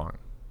playing it wrong."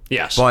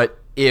 Yes. But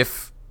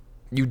if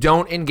you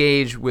don't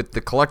engage with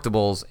the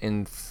collectibles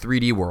in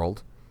 3D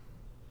World,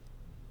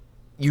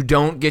 you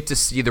don't get to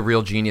see the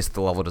real genius of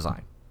the level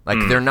design. Like,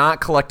 they're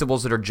not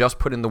collectibles that are just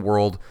put in the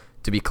world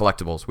to be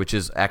collectibles, which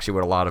is actually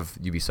what a lot of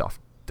Ubisoft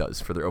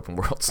does for their open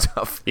world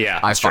stuff. Yeah,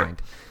 I find.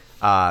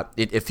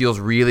 It feels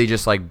really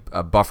just like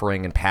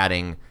buffering and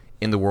padding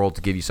in the world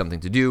to give you something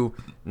to do,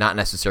 not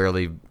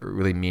necessarily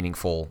really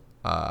meaningful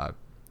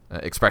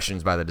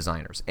expressions by the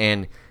designers.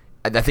 And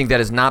I think that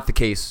is not the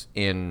case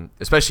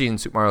especially in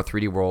Super Mario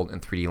 3D World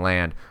and 3D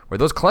Land, where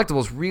those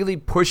collectibles really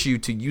push you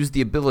to use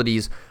the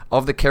abilities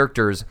of the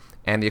characters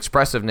and the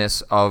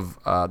expressiveness of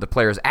the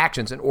player's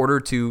actions in order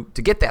to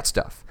get that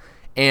stuff.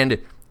 And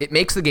it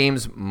makes the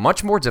games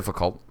much more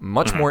difficult,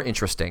 much more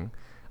interesting,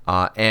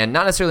 and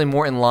not necessarily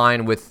more in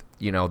line with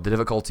the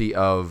difficulty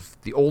of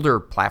the older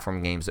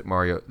platform games that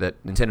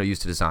Nintendo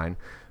used to design,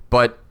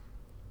 but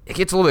it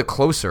gets a little bit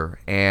closer,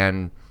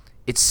 and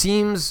it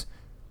seems,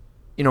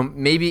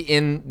 maybe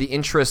in the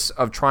interests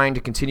of trying to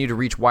continue to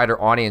reach wider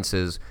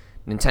audiences,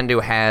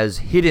 Nintendo has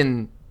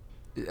hidden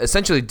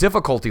essentially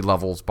difficulty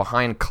levels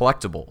behind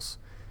collectibles.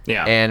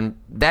 Yeah. And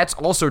that's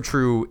also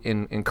true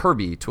in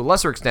Kirby to a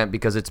lesser extent,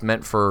 because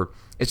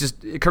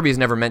Kirby is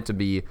never meant to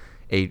be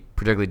a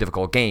particularly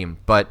difficult game.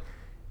 But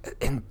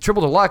in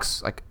Triple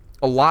Deluxe, like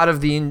a lot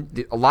of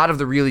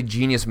the really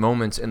genius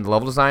moments in the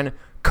level design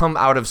come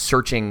out of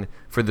searching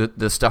for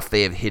the stuff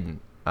they have hidden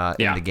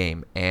in the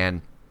game.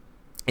 And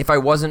if I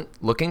wasn't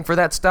looking for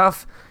that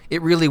stuff,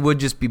 it really would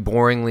just be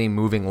boringly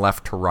moving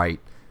left to right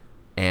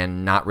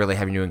and not really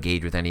having to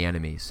engage with any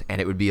enemies.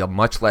 And it would be a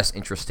much less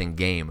interesting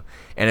game.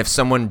 And if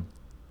someone,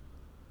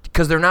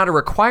 because they're not a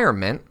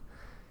requirement,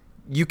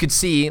 you could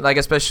see, like,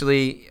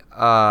 especially,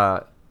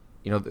 I've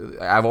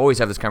always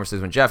had this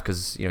conversation with Jeff,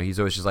 because, he's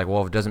always just like,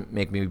 well, if it doesn't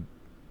make me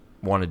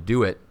want to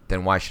do it,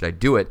 then why should I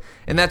do it?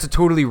 And that's a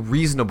totally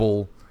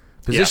reasonable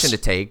position to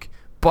take.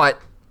 But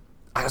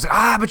I was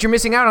like, but you're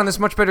missing out on this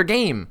much better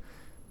game.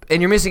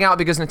 And you're missing out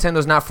because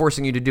Nintendo's not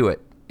forcing you to do it.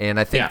 And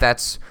I think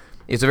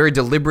it's a very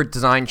deliberate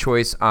design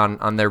choice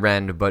on their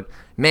end. But,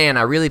 man,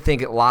 I really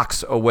think it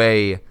locks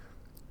away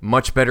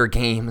much better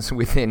games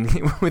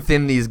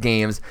within these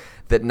games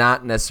that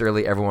not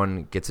necessarily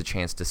everyone gets a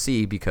chance to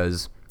see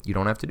because you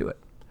don't have to do it.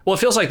 Well, it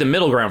feels like the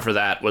middle ground for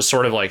that was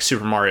sort of like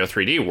Super Mario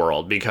 3D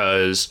World,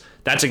 because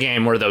that's a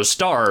game where those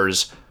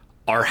stars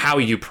are how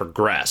you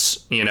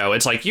progress. You know,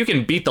 it's like you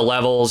can beat the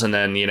levels and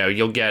then, you know,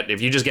 you'll get,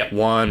 if you just get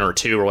 1 or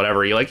 2 or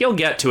whatever, you'll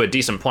get to a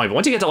decent point. But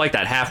once you get to like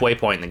that halfway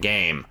point in the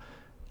game,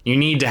 you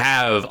need to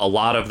have a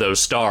lot of those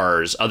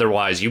stars.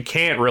 Otherwise, you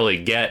can't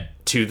really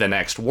get to the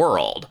next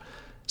world.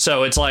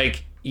 So it's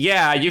like,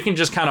 yeah, you can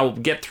just kind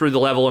of get through the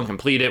level and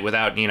complete it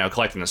without, you know,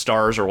 collecting the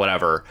stars or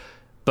whatever.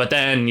 But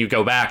then you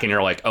go back and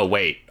you're like, oh,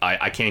 wait,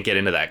 I can't get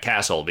into that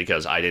castle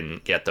because I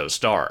didn't get those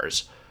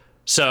stars.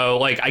 So,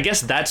 like, I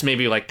guess that's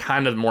maybe, like,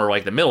 kind of more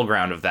like the middle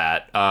ground of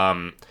that.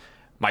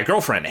 My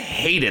girlfriend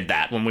hated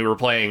that when we were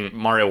playing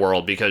Mario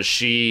World because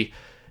she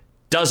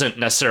doesn't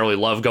necessarily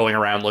love going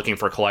around looking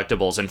for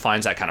collectibles and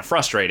finds that kind of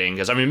frustrating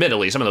because, I mean,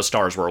 admittedly, some of those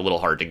stars were a little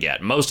hard to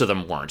get. Most of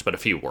them weren't, but a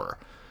few were.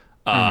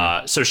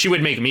 So she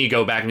would make me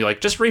go back and be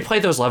like, just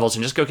replay those levels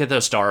and just go get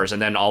those stars,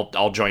 and then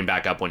I'll join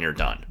back up when you're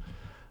done.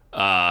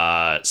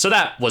 So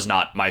that was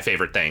not my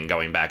favorite thing,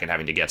 going back and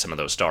having to get some of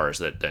those stars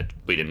that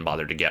we didn't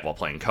bother to get while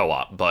playing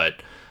co-op.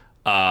 But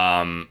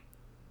at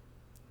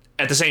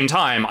the same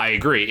time, I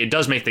agree, it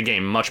does make the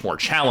game much more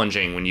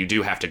challenging when you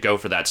do have to go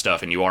for that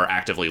stuff and you are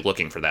actively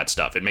looking for that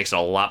stuff. It makes it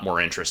a lot more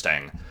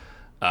interesting.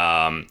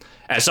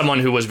 As someone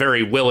who was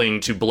very willing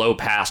to blow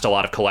past a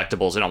lot of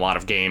collectibles in a lot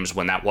of games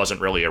when that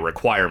wasn't really a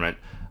requirement,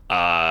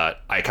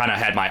 I kind of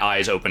had my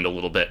eyes opened a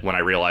little bit when I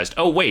realized,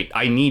 oh, wait,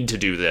 I need to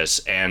do this,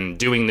 and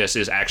doing this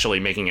is actually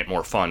making it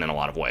more fun in a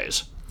lot of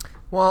ways.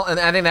 Well, and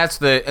I think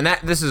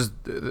this is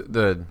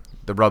the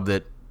rub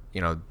that,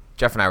 you know,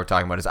 Jeff and I were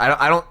talking about, is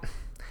I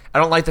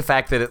don't like the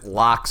fact that it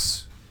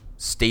locks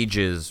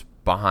stages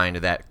behind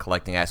that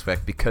collecting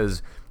aspect,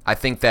 because I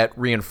think that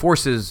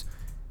reinforces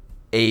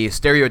a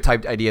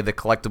stereotyped idea that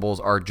collectibles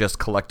are just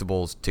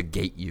collectibles to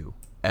gate you,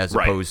 as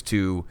opposed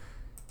to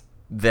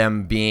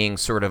them being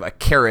sort of a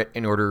carrot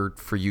in order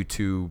for you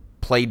to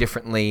play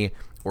differently,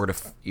 or to,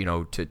 you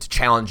know, to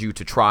challenge you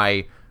to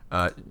try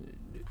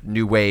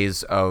new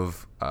ways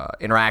of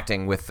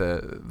interacting with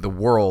the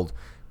world.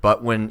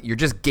 But when you're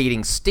just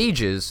gating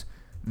stages,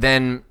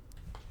 then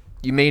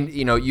you may,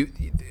 you know,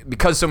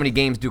 because so many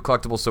games do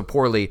collectibles so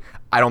poorly,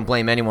 I don't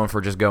blame anyone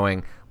for just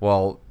going,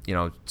 well, you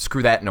know,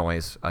 screw that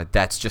noise.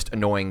 That's just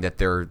annoying that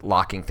they're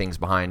locking things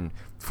behind,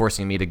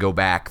 forcing me to go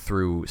back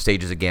through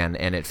stages again,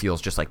 and it feels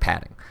just like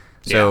padding.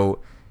 So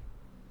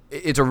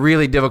it's a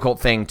really difficult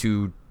thing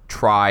to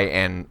try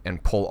and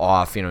pull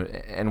off. You know,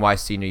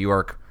 NYC New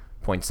York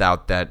points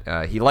out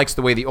that he likes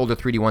the way the older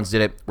 3D ones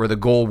did it, where the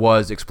goal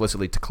was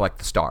explicitly to collect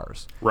the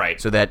stars. Right.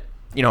 So that,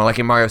 you know, like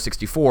in Mario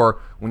 64,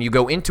 when you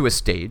go into a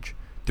stage,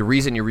 the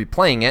reason you're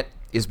replaying it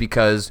is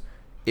because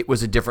it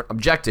was a different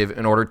objective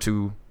in order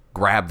to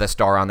grab the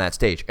star on that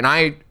stage. And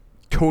I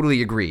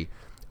totally agree.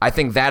 I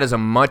think that is a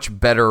much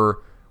better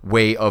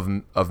way of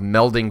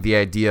melding the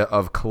idea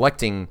of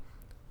collecting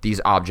these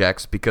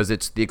objects, because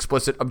it's the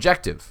explicit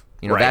objective.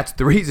 You know, that's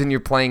the reason you're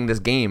playing this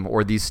game,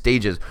 or these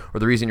stages, or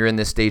the reason you're in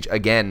this stage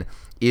again,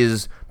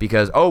 is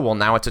because, oh, well,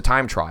 now it's a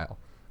time trial.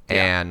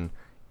 And,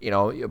 you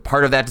know,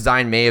 part of that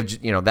design may have,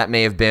 you know, that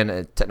may have been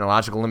a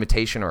technological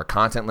limitation or a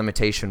content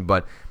limitation,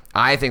 but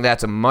I think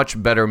that's a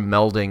much better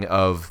melding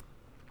of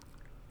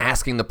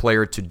asking the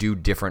player to do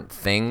different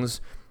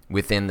things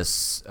within the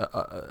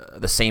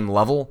same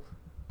level,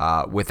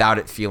 without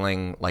it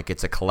feeling like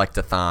it's a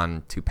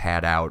collectathon to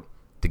pad out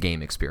the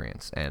game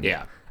experience. And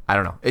I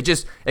don't know,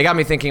 it got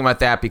me thinking about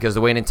that, because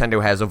the way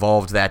Nintendo has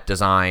evolved that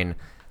design,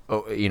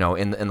 you know,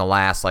 in the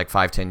last like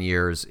 5-10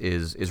 years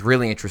is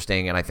really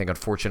interesting. And I think,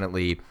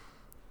 unfortunately,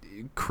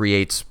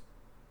 creates,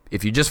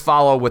 if you just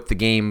follow what the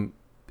game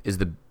is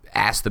the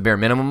bare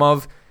minimum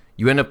of,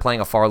 you end up playing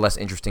a far less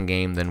interesting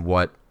game than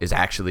what is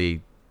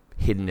actually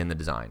hidden in the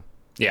design.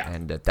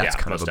 And that's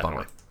kind of a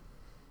bummer.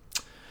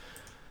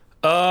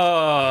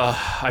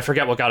 I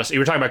forget what got us. You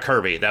were talking about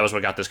Kirby. That was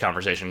what got this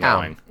conversation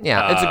going.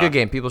 It's a good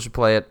game. People should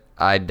play it.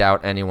 I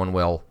doubt anyone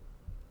will.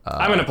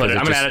 I'm gonna put it.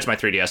 I'm gonna add it to my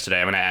 3DS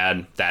today. I'm gonna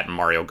add that and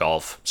Mario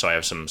Golf, so I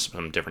have some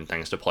different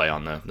things to play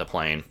on the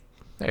plane.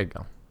 There you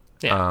go.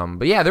 Yeah.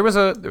 But yeah, there was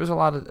a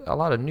lot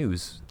of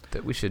news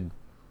that we should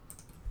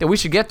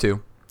get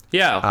to.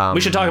 Yeah.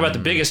 We should talk about the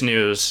biggest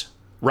news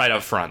right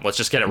up front. Let's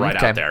just get it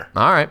right out there.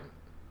 All right.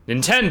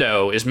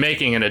 Nintendo is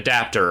making an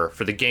adapter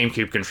for the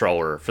GameCube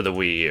controller for the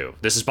Wii U.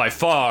 This is by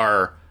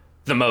far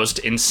the most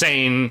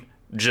insane,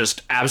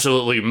 just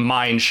absolutely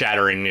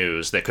mind-shattering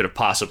news that could have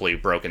possibly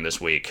broken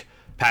this week.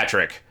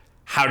 Patrick,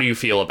 how do you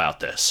feel about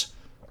this?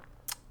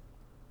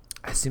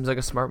 It seems like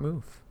a smart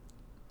move.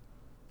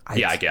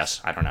 I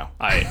guess. I don't know.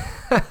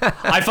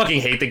 I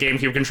fucking hate the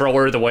GameCube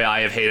controller the way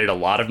I have hated a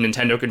lot of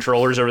Nintendo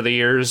controllers over the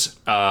years.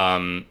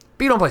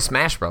 But you don't play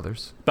Smash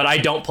Brothers. But I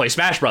don't play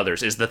Smash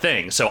Brothers is the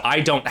thing, so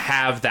I don't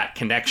have that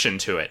connection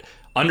to it.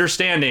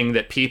 Understanding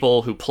that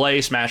people who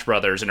play Smash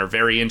Brothers and are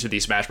very into the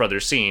Smash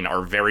Brothers scene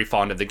are very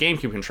fond of the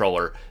GameCube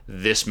controller,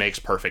 this makes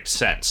perfect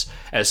sense.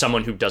 As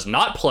someone who does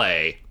not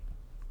play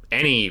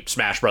any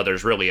Smash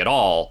Brothers really at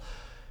all,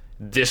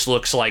 this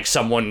looks like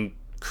someone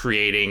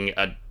creating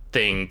a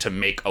thing to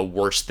make a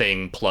worse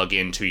thing plug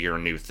into your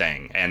new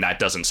thing, and that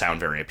doesn't sound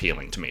very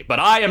appealing to me. But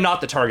I am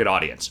not the target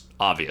audience,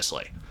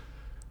 obviously.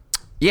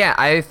 Yeah,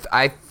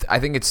 I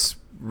think it's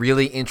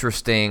really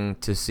interesting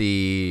to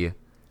see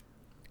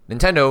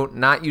Nintendo,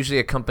 not usually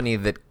a company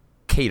that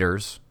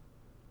caters,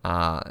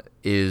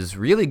 is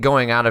really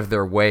going out of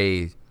their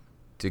way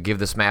to give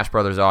the Smash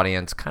Brothers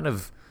audience kind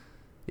of,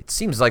 it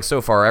seems like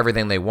so far,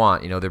 everything they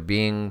want. You know, they're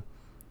being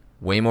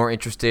way more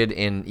interested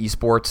in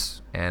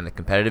esports and the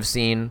competitive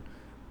scene.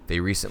 They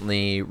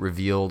recently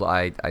revealed,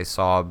 I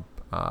saw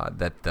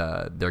that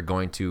they're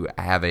going to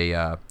have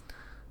a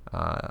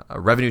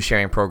revenue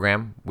sharing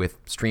program with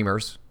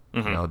streamers,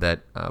 you know,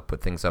 that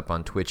put things up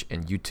on Twitch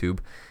and YouTube.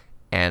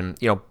 And,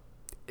 you know,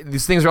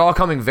 these things are all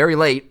coming very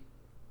late,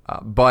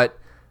 but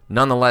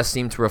nonetheless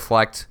seem to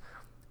reflect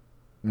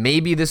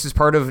maybe this is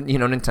part of, you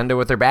know, Nintendo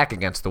with their back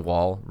against the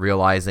wall,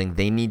 realizing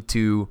they need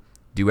to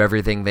do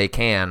everything they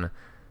can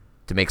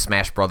to make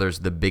Smash Brothers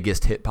the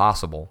biggest hit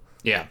possible.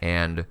 Yeah.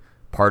 And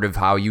part of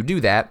how you do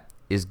that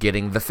is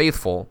getting the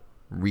faithful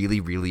really,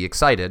 really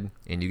excited.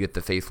 And you get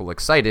the faithful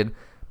excited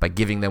by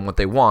giving them what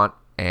they want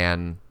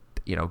and,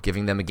 you know,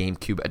 giving them a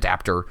GameCube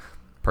adapter,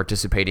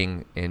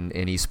 participating in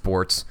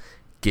esports,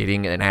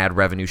 getting an ad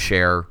revenue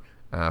share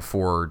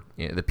for,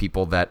 you know, the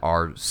people that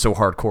are so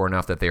hardcore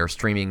enough that they are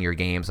streaming your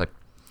games. Like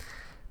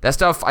that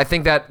stuff, I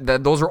think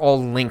that those are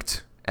all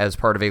linked as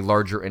part of a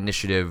larger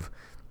initiative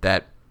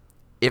that,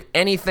 if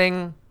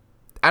anything,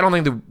 I don't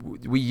think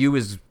the Wii U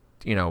is,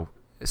 you know,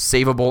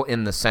 savable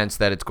in the sense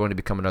that it's going to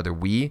become another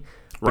Wii.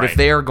 But if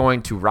they are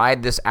going to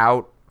ride this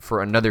out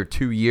for another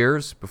 2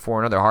 years before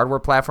another hardware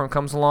platform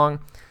comes along,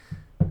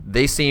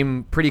 they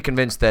seem pretty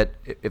convinced that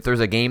if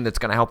there's a game that's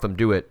going to help them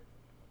do it,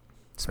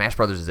 Smash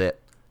Brothers is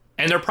it.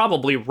 And they're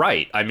probably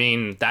right. I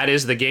mean, that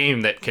is the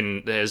game that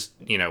is,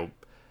 you know,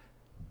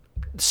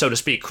 so to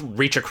speak,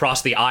 reach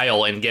across the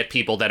aisle and get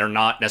people that are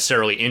not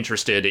necessarily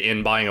interested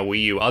in buying a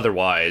Wii U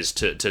otherwise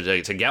to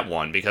get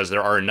one, because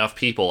there are enough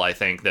people, I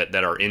think, that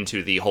are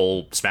into the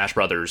whole Smash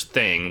Brothers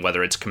thing,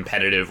 whether it's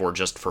competitive or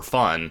just for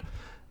fun,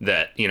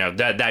 that, you know,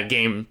 that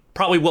game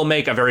probably will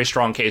make a very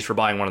strong case for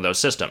buying one of those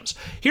systems.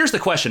 Here's the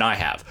question I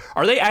have.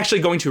 Are they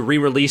actually going to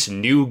re-release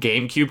new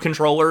GameCube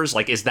controllers?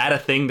 Like, is that a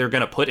thing they're going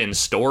to put in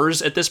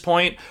stores at this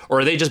point? Or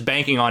are they just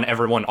banking on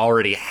everyone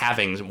already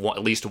having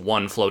at least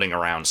one floating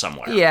around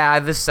somewhere? Yeah,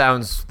 this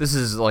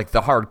is like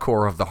the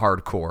hardcore of the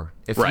hardcore.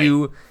 If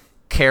you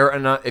care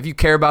enough, if you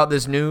care about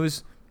this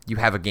news, you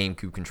have a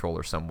GameCube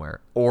controller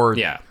somewhere. Or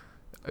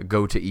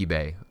go to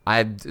eBay.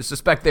 I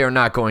suspect they are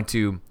not going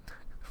to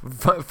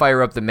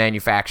fire up the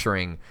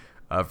manufacturing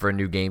for a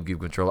new GameCube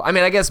controller. I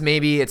mean, I guess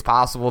maybe it's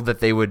possible that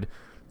they would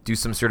do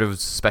some sort of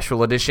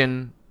special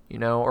edition, you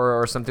know,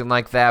 or something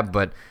like that,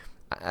 but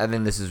I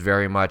think this is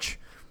very much,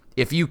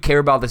 if you care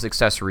about this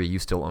accessory, you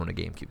still own a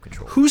GameCube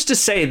controller. Who's to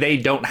say they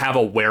don't have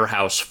a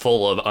warehouse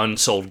full of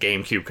unsold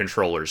GameCube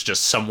controllers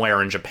just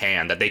somewhere in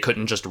Japan that they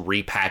couldn't just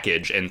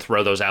repackage and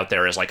throw those out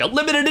there as like a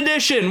limited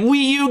edition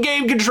Wii U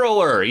game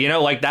controller, you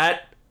know, like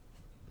that?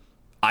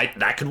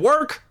 That could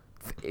work.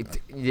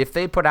 If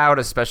they put out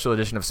a special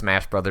edition of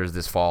Smash Brothers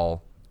this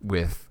fall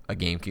with a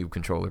GameCube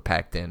controller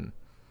packed in,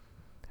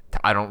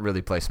 I don't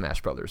really play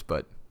Smash Brothers,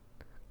 but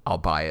I'll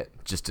buy it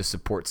just to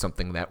support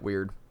something that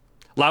weird.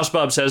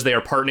 Lausbub says they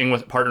are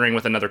partnering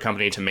with another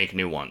company to make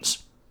new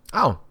ones.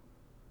 Oh,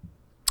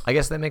 I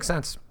guess that makes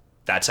sense.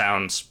 That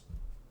sounds...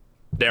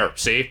 There,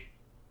 see?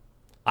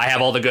 I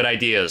have all the good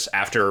ideas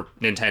after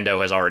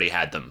Nintendo has already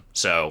had them,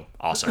 so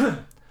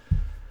awesome.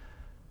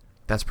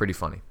 That's pretty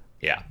funny.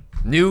 Yeah.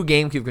 New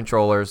GameCube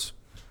controllers.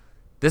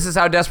 This is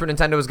how desperate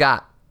Nintendo's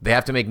got. They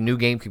have to make new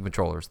GameCube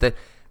controllers.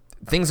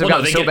 Things have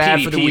gotten so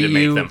bad for the Wii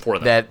U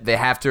that they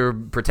have to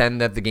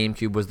pretend that the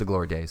GameCube was the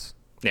glory days.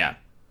 Yeah.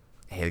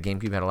 Hey, the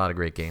GameCube had a lot of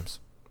great games.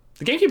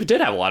 The GameCube did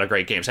have a lot of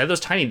great games. It had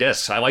those tiny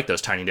discs. I like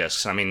those tiny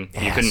discs. I mean,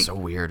 you couldn't. So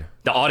weird.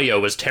 The audio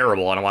was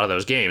terrible on a lot of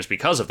those games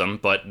because of them,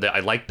 but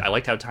I liked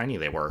how tiny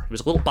they were. It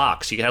was a little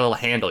box. You had a little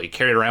handle. You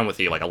carried it around with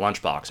you like a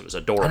lunchbox. It was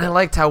adorable. And I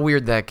liked how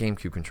weird that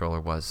GameCube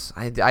controller was.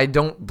 I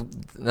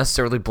don't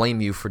necessarily blame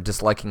you for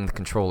disliking the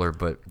controller,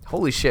 but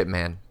holy shit,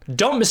 man.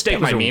 Don't mistake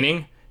my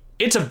meaning.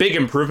 It's a big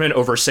improvement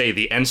over, say,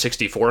 the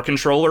N64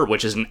 controller,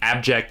 which is an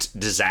abject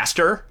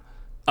disaster.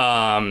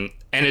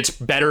 And it's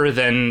better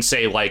than,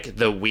 say, like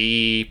the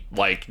Wii,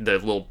 like the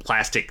little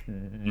plastic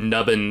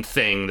nubbin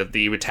thing that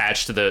you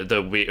attach to the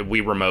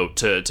Wii remote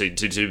to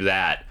do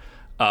that.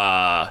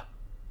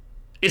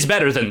 It's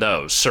better than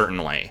those,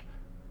 certainly.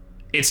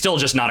 It's still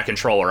just not a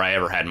controller I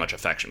ever had much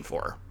affection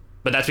for.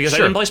 But that's because I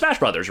didn't play Smash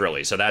Brothers,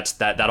 really. So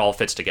that all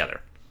fits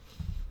together.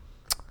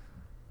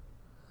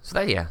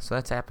 So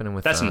that's happening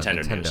with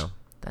Nintendo news.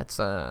 That's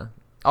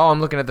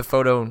I'm looking at the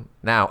photo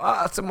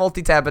now. It's a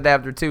multi-tap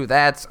adapter too.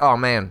 Oh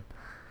man.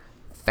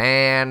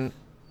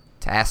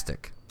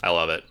 Fantastic. I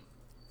love it.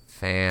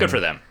 Good for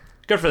them.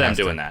 Good for them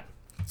doing that.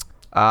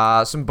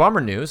 Some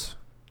bummer news.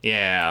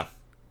 Yeah.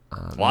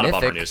 A lot of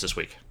bummer news this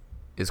week.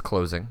 Is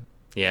closing.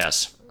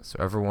 Yes. So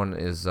everyone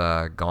is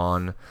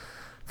gone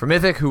for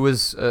Mythic, who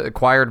was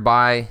acquired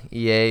by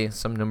EA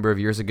some number of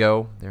years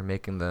ago. They're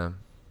making the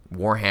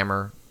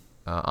Warhammer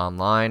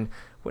Online.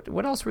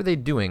 What else were they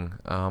doing?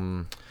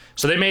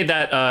 So they made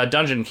that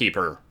Dungeon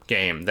Keeper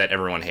game that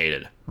everyone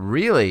hated.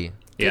 Really?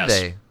 Did Yes.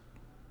 they?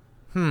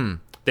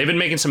 They've been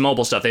making some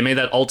mobile stuff. They made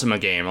that Ultima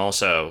game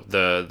also,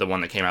 the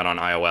one that came out on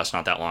iOS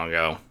not that long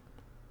ago.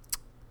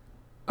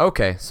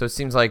 Okay, so it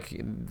seems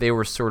like they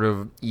were sort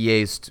of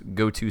EA's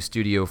go-to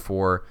studio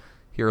for,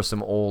 here are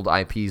some old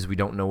IPs we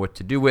don't know what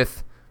to do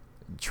with,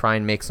 try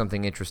and make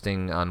something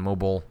interesting on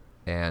mobile,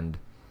 and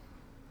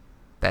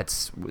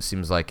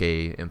seems like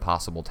a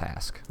impossible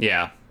task.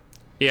 Yeah.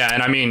 Yeah,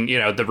 and I mean,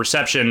 the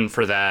reception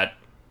for that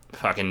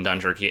fucking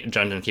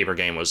Dungeon Keeper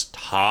game was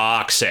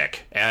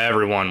toxic.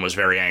 Everyone was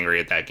very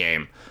angry at that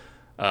game.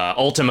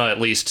 Ultima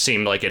at least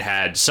seemed like it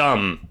had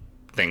some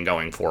thing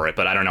going for it,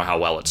 but I don't know how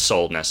well it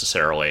sold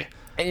necessarily.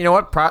 And you know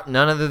what?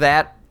 None of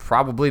that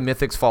probably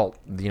Mythic's fault.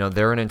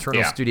 They're an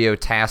internal studio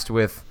tasked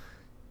with,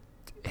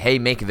 hey,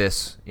 make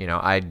this.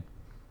 I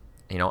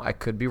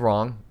could be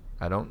wrong.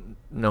 I don't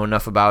know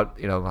enough about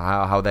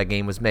how that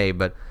game was made,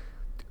 but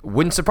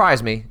wouldn't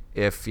surprise me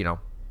if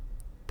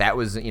that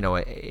was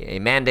a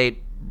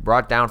mandate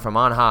brought down from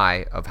on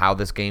high of how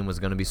this game was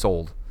going to be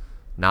sold,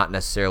 not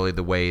necessarily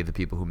the way the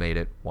people who made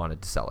it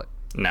wanted to sell it.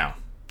 No,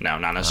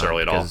 not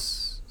necessarily at all.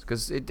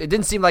 Because it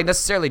didn't seem like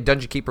necessarily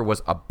Dungeon Keeper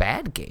was a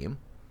bad game.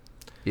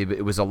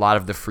 It was a lot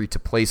of the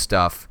free-to-play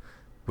stuff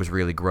was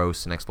really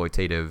gross and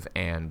exploitative.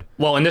 And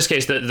well, in this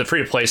case, the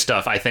free-to-play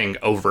stuff, I think,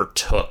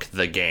 overtook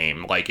the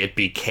game. Like, it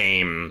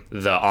became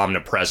the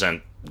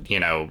omnipresent,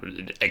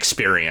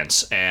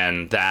 experience.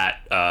 And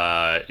that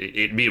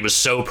it was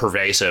so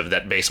pervasive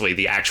that basically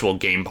the actual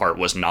game part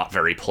was not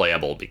very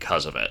playable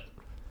because of it.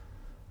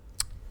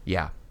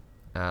 Yeah.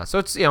 So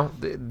it's,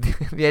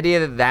 the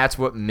idea that that's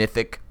what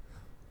Mythic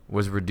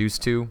was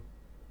reduced to,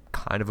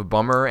 kind of a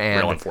bummer,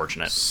 and real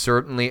unfortunate.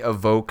 Certainly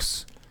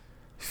evokes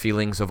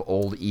feelings of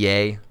old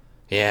EA.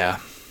 Yeah.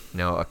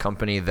 A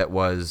company that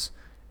was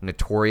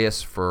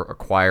notorious for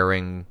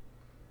acquiring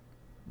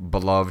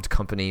beloved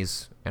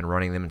companies and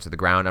running them into the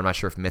ground. I'm not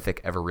sure if Mythic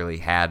ever really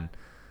had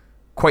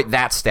quite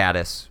that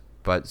status,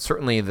 but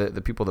certainly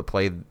the people that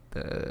played,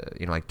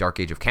 like Dark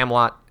Age of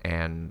Camelot,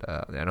 and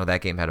I know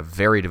that game had a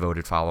very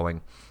devoted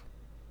following.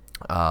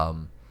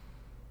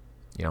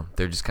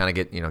 They're just kind of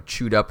get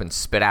chewed up and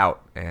spit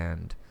out,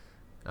 and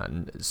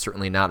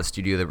certainly not a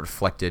studio that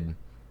reflected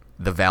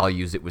the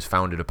values it was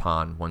founded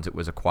upon once it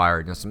was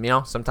acquired.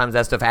 Sometimes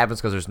that stuff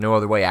happens because there's no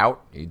other way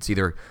out. It's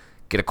either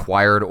get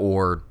acquired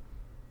or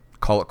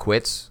call it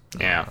quits.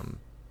 Yeah.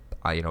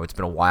 It's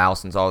been a while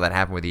since all that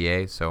happened with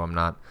EA, so I'm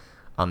not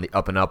on the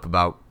up and up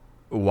about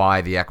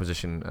why the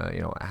acquisition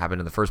happened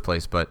in the first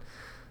place, but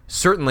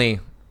certainly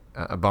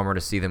a bummer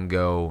to see them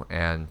go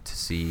and to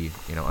see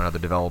another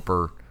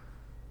developer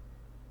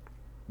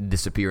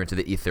disappear into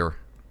the ether.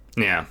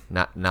 Yeah.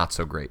 Not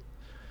so great.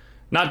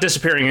 Not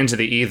disappearing into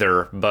the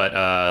ether,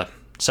 but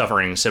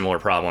suffering similar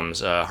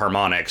problems.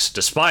 Harmonix,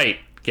 despite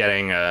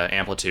getting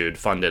Amplitude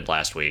funded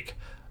last week,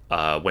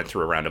 went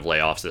through a round of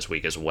layoffs this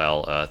week as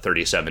well.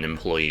 37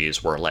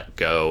 employees were let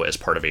go as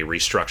part of a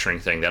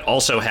restructuring thing that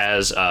also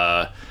has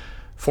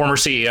former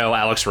CEO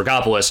Alex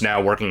Rogopoulos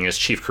now working as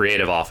chief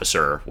creative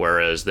officer,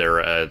 whereas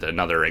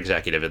another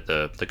executive at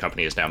the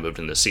company has now moved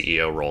into the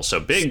CEO role.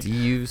 So big.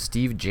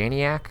 Steve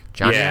Janiak?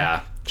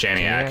 Yeah,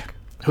 Janiak.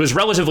 Who's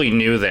relatively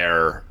new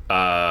there,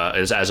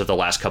 as of the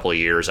last couple of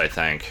years, I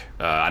think.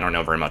 I don't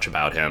know very much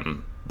about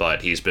him,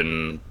 but he's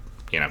been,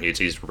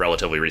 he's a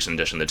relatively recent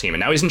addition to the team, and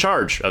now he's in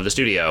charge of the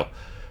studio,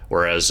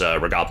 whereas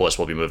Rogopoulos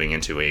will be moving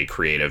into a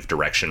creative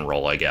direction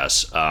role, I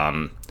guess.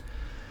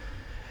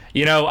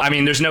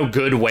 There's no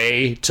good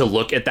way to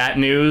look at that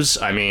news.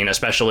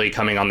 Especially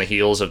coming on the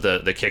heels of the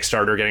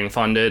Kickstarter getting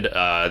funded.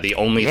 The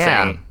only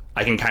thing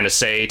I can kind of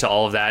say to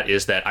all of that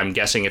is that I'm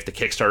guessing if the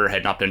Kickstarter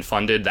had not been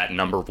funded, that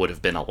number would have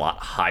been a lot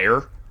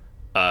higher,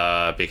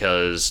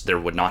 because there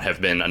would not have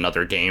been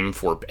another game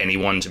for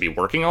anyone to be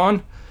working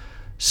on.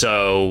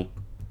 So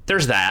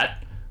there's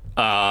that.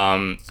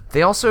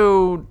 They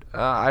also,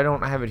 I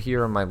don't have it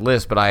here on my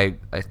list, but I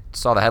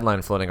saw the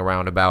headline floating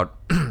around about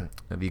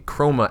the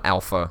Chroma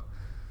Alpha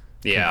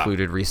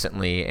concluded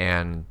recently,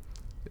 and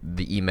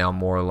the email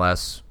more or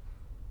less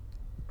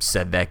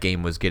said that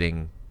game was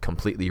getting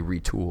completely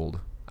retooled.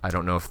 I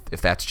don't know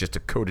if that's just a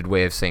coded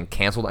way of saying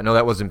canceled. I know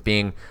that wasn't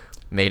being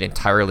made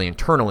entirely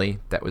internally.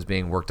 That was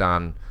being worked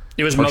on.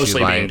 It was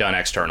mostly being done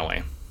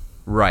externally.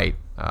 Right.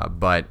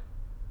 But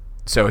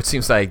so it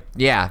seems like,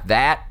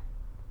 that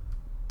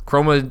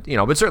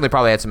Chroma, but certainly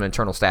probably had some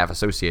internal staff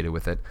associated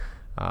with it.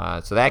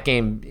 So that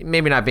game,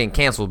 maybe not being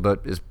canceled,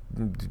 but is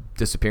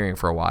disappearing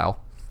for a while.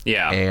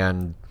 Yeah.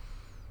 And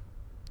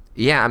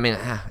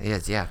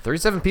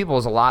 37 people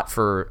is a lot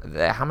for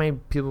how many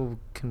people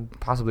can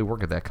possibly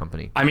work at that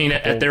company?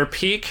 At their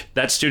peak,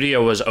 that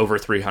studio was over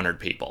 300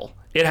 people.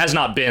 It has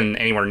not been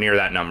anywhere near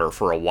that number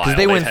for a while. Because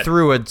they went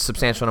through a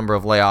substantial number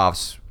of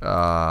layoffs.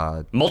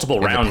 Multiple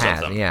rounds of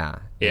them.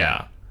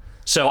 Yeah.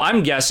 So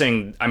I'm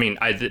guessing, I mean,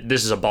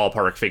 this is a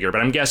ballpark figure,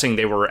 but I'm guessing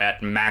they were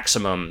at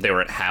maximum, they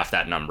were at half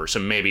that number, so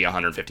maybe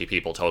 150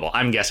 people total.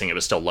 I'm guessing it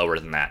was still lower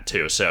than that,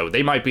 too. So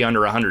they might be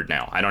under 100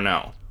 now. I don't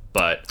know.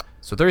 But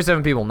So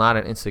 37 people, not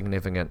an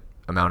insignificant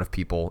amount of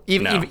people.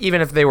 Even No.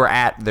 even if they were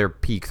at their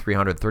peak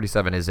 300,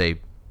 37 is a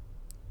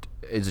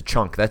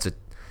chunk. That's a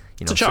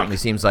a chunk. certainly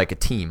seems like a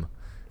team.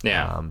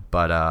 yeah.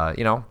 But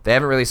they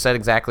haven't really said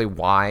exactly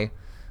why.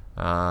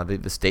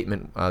 The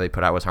statement they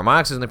put out was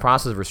Harmonix is in the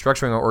process of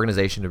restructuring our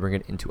organization to bring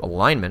it into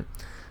alignment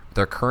with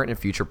our current and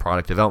future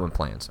product development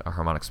plans, a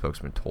Harmonix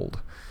spokesman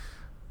told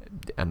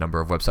a number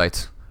of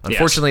websites.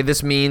 Unfortunately,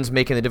 This means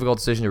making the difficult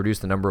decision to reduce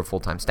the number of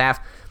full-time staff.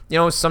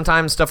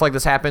 Sometimes stuff like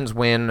this happens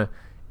when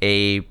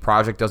a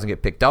project doesn't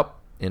get picked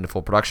up into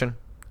full production,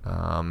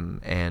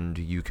 and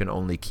you can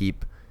only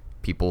keep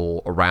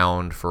people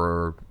around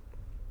for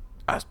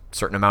a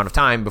certain amount of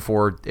time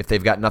before, if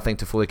they've got nothing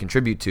to fully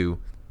contribute to,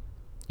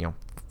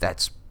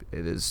 that's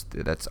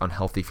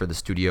unhealthy for the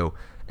studio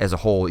as a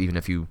whole, even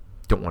if you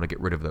don't want to get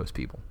rid of those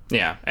people.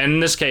 Yeah, and in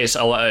this case,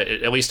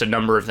 at least a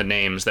number of the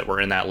names that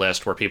were in that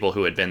list were people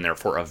who had been there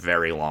for a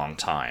very long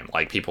time,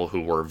 like people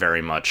who were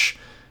very much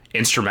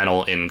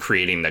instrumental in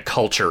creating the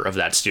culture of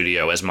that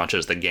studio as much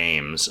as the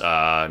games.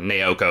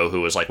 Naoko,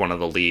 who was like one of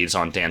the leads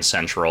on Dance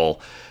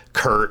Central.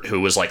 Kurt, who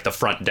was like the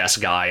front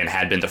desk guy and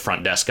had been the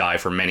front desk guy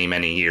for many,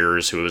 many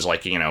years, who was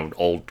like,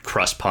 old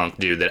crust punk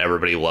dude that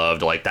everybody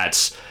loved. Like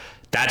that's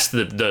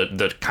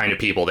the kind of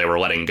people they were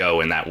letting go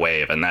in that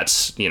wave. And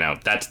that's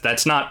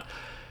not,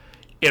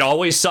 it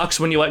always sucks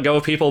when you let go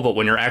of people, but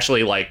when you're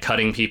actually like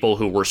cutting people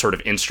who were sort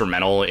of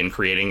instrumental in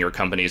creating your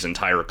company's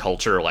entire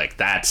culture, like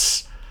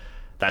that's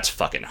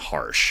fucking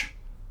harsh.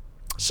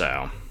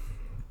 So.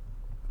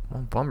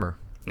 Well, bummer.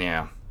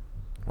 Yeah.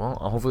 Well,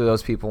 hopefully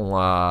those people,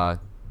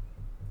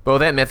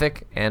 both at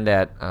Mythic and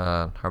at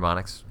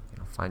Harmonix,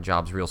 find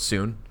jobs real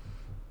soon.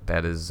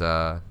 That is,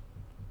 just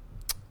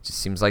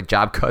seems like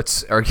job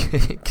cuts are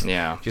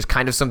just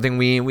kind of something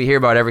we hear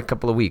about every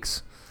couple of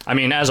weeks. I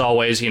mean, as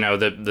always,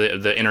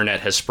 the internet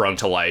has sprung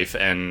to life,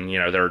 and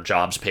there are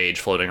jobs page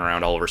floating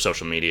around all over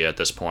social media at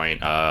this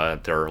point.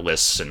 There are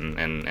lists,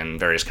 and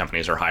various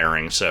companies are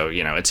hiring. So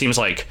it seems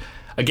like,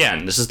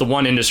 again, this is the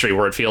one industry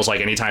where it feels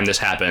like anytime this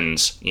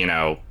happens,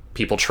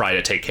 people try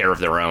to take care of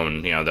their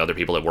own, the other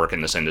people that work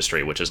in this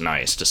industry, which is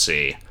nice to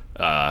see.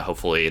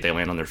 Hopefully they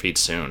land on their feet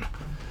soon.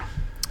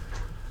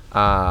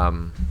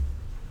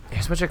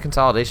 There's much of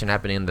consolidation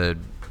happening in the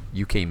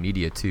UK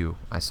media too.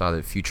 I saw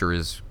that Future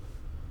is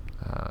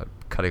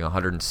cutting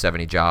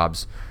 170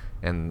 jobs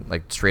and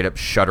like straight up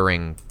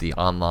shuttering the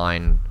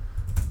online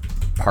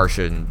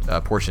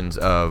portions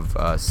of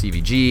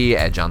CVG,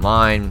 Edge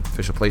Online,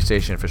 official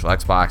PlayStation, official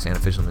Xbox, and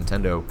official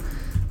Nintendo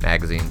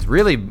magazines.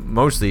 Really,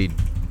 mostly,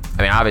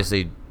 I mean,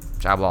 obviously,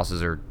 job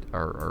losses are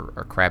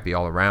crappy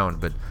all around,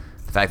 but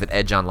the fact that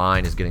Edge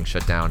Online is getting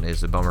shut down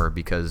is a bummer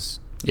because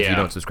if you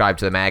don't subscribe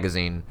to the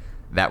magazine,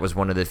 that was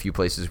one of the few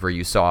places where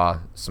you saw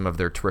some of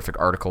their terrific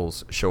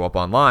articles show up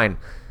online.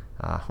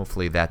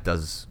 Hopefully that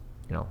does,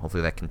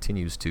 hopefully that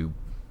continues to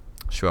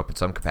show up in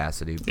some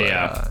capacity.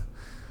 But,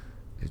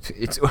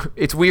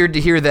 it's weird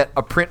to hear that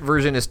a print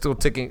version is still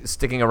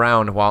sticking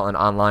around while an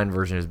online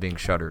version is being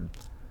shuttered.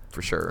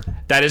 For sure.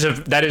 That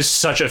is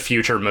such a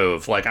Future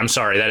move. Like, I'm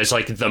sorry, that is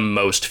like the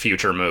most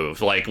Future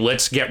move. Like,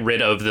 let's get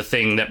rid of the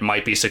thing that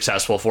might be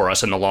successful for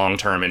us in the long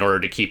term in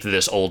order to keep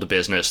this old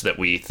business that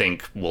we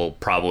think will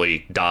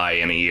probably die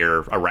in a year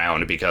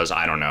around because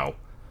I don't know.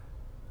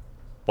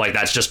 Like,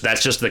 that's just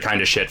the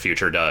kind of shit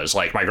Future does.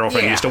 Like, my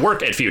girlfriend used to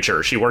work at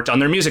Future. She worked on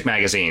their music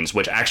magazines,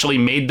 which actually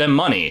made them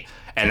money.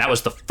 And that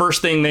was the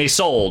first thing they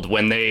sold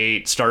when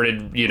they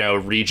started,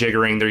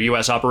 rejiggering their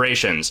U.S.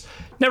 operations.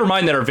 Never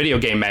mind that our video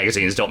game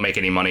magazines don't make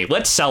any money.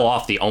 Let's sell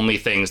off the only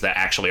things that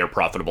actually are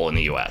profitable in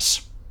the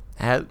U.S.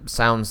 That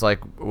sounds like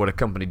what a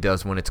company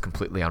does when it's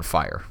completely on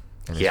fire.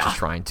 And it's just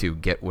trying to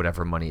get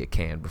whatever money it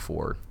can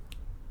before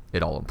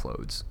it all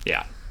implodes.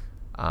 Yeah.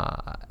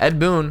 Ed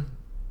Boon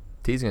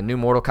teasing a new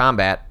Mortal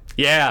Kombat.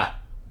 Yeah.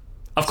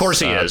 Of course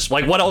he is.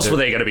 Like, what else were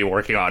they going to be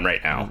working on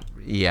right now?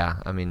 Yeah,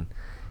 I mean,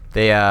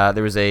 there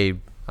was a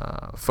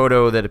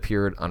photo that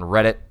appeared on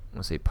Reddit. It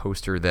was a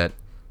poster that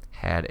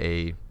had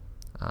a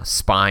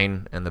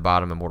spine and the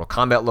bottom a Mortal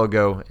Kombat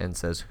logo and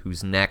says,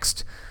 "Who's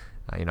next?"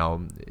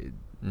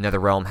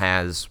 NetherRealm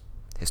has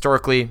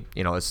historically,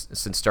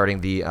 since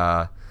starting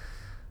the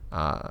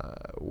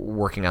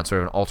working on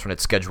sort of an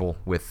alternate schedule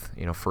with,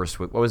 first,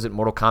 what was it,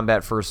 Mortal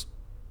Kombat first,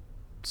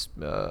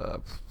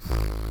 what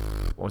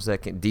was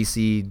that,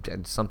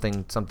 DC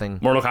something?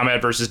 Mortal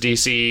Kombat versus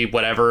DC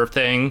whatever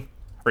thing?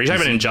 Are you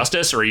talking about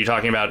Injustice, or are you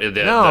talking about the...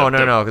 No.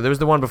 There was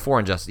the one before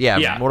Injustice.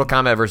 Yeah, Mortal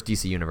Kombat versus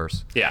DC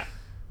Universe. Yeah.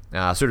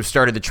 Sort of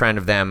started the trend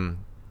of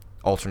them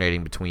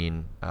alternating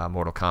between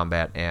Mortal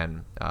Kombat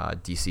and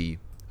DC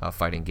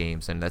fighting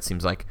games, and that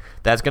seems like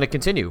that's going to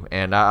continue.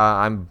 And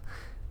I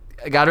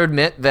got to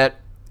admit that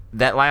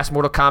last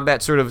Mortal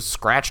Kombat sort of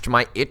scratched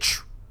my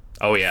itch.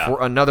 Oh yeah.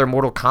 For another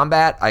Mortal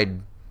Kombat.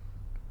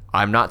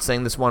 I'm not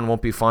saying this one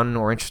won't be fun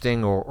or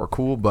interesting or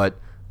cool, but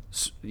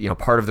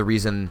part of the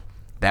reason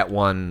that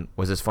one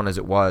was as fun as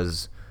it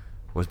was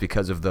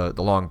because of the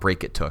long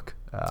break it took.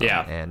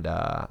 And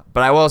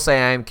but I will say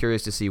I am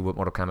curious to see what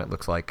Mortal Kombat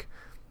looks like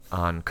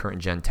on current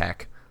gen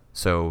tech.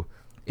 So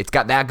it's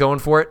got that going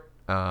for it.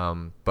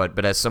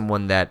 But as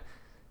someone that,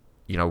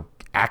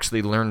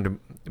 actually learned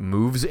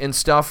moves and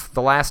stuff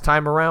the last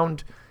time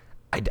around,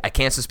 I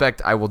can't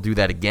suspect I will do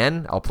that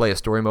again. I'll play a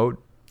story mode.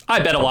 I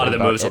bet a lot of the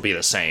moves will be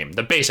the same.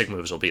 The basic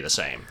moves will be the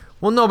same.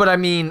 Well, no, but I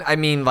mean,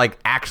 like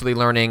actually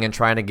learning and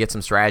trying to get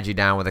some strategy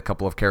down with a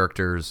couple of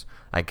characters.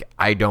 Like,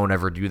 I don't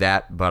ever do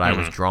that, but I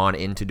was drawn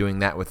into doing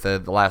that with the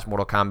last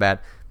Mortal Kombat.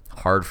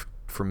 Hard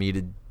for me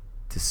to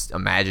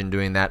imagine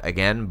doing that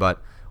again,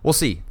 but we'll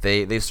see.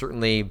 They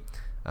certainly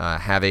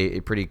have a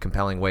pretty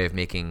compelling way of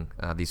making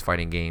these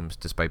fighting games,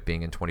 despite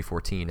being in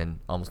 2014 and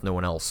almost no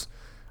one else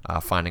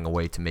finding a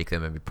way to make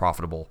them and be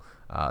profitable.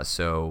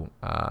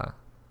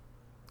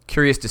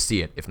 Curious to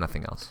see it, if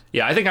nothing else.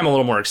 Yeah, I think I'm a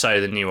little more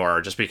excited than you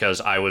are, just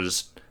because I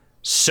was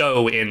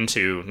so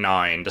into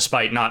 9,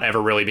 despite not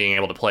ever really being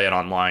able to play it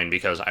online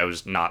because I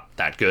was not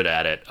that good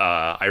at it.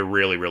 I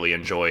really, really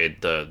enjoyed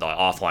the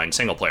offline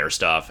single-player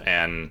stuff,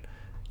 and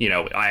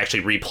I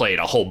actually replayed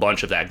a whole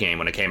bunch of that game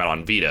when it came out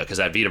on Vita, because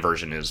that Vita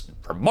version is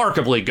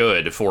remarkably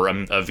good for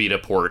a Vita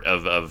port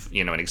of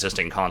an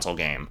existing console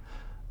game.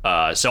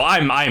 So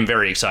I'm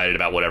very excited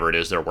about whatever it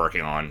is they're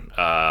working on,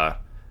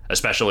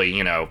 especially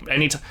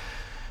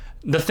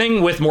the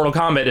thing with Mortal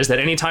Kombat is that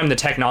anytime the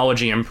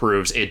technology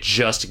improves, it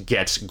just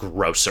gets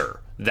grosser.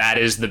 That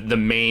is the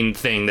main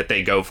thing that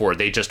they go for.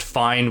 They just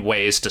find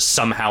ways to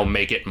somehow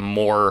make it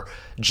more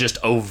just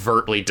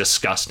overtly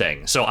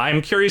disgusting. So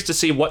I'm curious to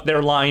see what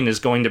their line is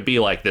going to be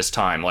like this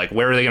time. Like,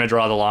 where are they going to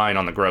draw the line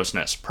on the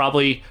grossness?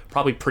 Probably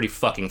pretty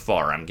fucking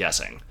far, I'm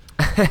guessing.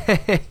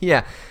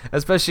 Yeah,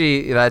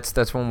 especially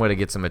that's one way to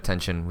get some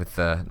attention with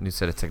the new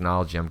set of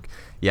technology.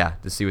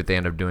 To see what they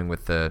end up doing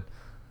with the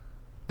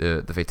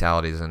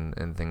fatalities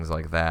and things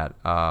like that.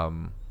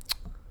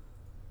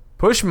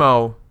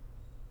 Pushmo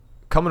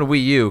coming to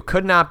Wii U,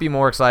 could not be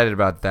more excited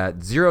about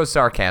that. Zero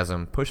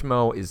sarcasm.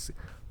 Pushmo is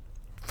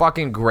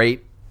fucking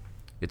great.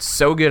 It's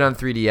so good on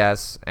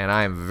 3DS, and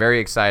I am very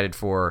excited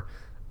for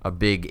a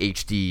big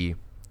HD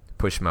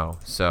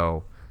Pushmo.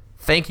 So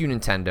thank you,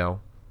 Nintendo,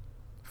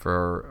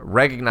 for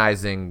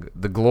recognizing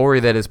the glory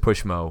that is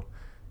Pushmo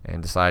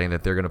and deciding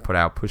that they're going to put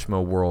out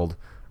Pushmo World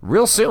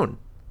real soon,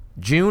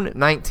 June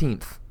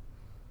 19th.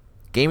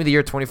 Game of the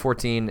Year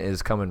 2014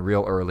 is coming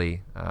real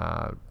early.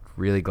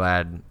 Really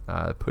glad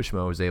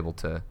Pushmo was able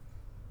to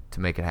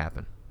make it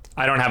happen.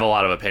 I don't have a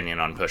lot of opinion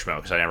on Pushmo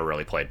because I never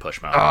really played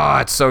Pushmo. Oh,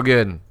 it's so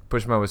good.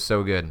 Pushmo is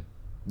so good.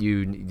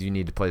 You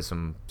need to play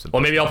some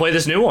well, maybe I'll play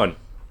this new one.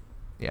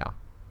 Yeah.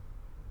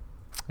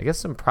 I guess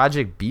some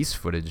Project Beast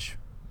footage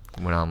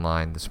went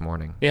online this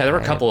morning. Yeah, there were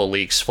a couple of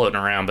leaks floating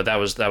around, but that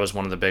was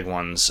one of the big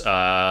ones.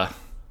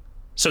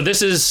 So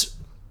this is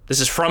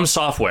From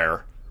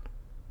Software,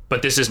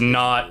 but this is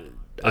not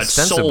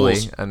ostensibly,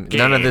 Souls game.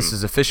 None of this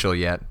is official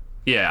yet.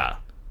 Yeah,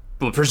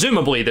 but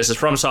presumably this is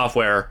From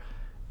Software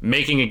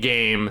making a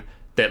game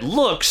that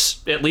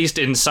looks, at least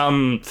in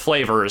some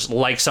flavors,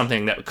 like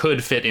something that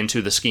could fit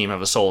into the scheme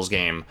of a Souls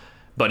game,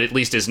 but at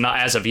least is not,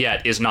 as of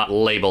yet, is not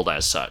labeled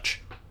as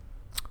such.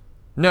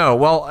 No,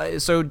 well,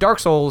 so Dark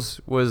Souls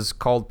was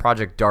called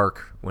Project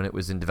Dark when it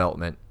was in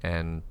development,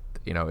 and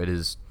it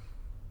is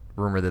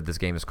rumored that this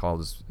game is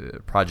called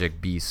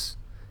Project Beast,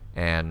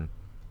 and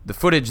the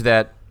footage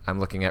that I'm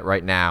looking at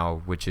right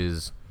now, which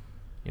is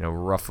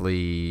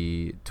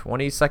roughly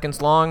 20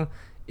 seconds long,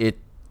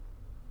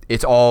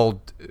 it's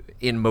all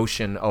in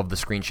motion of the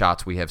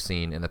screenshots we have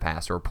seen in the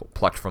past, or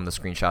plucked from the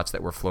screenshots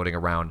that were floating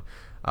around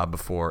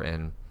before,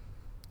 and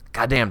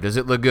goddamn, does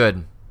it look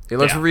good. It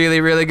looks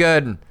really, really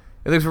good.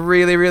 It looks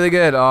really, really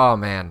good. Oh,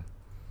 man.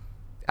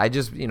 I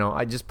just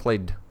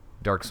played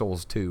Dark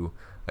Souls 2,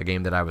 a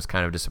game that I was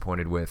kind of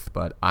disappointed with,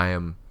 but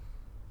I'm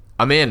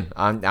in.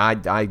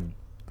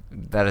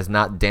 That has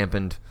not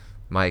dampened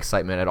my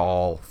excitement at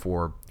all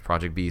for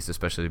Project Beast,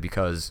 especially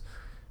because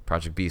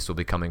Project Beast will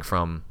be coming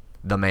from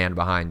the man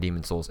behind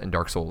Demon's Souls and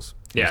Dark Souls.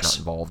 He's not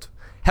involved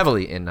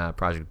heavily in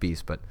Project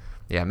Beast, but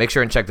yeah, make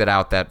sure and check that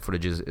out. That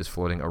footage is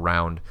floating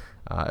around.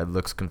 It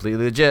looks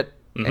completely legit,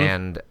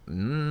 and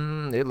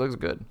it looks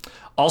good.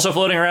 Also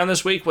floating around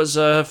this week was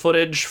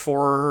footage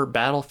for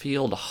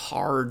Battlefield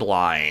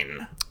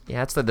Hardline.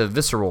 Yeah, it's the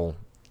Visceral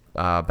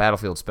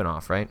Battlefield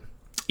spinoff, right?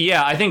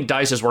 Yeah, I think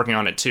DICE is working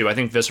on it too. I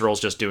think Visceral's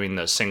just doing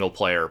the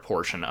single-player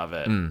portion of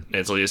it.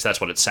 At least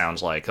that's what it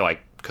sounds like. Though I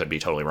could be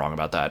totally wrong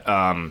about that.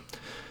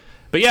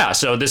 But yeah,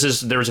 so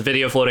there's a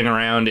video floating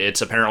around.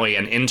 It's apparently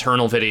an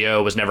internal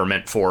video. It was never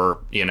meant for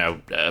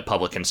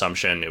public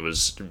consumption. It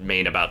was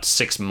made about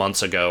 6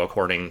 months ago,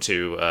 according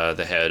to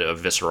the head of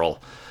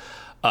Visceral.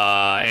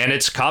 And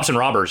it's cops and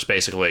robbers,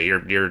 basically.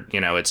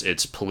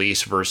 It's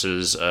police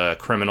versus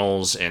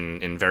criminals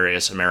in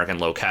various American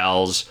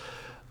locales.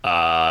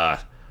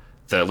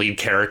 The lead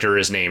character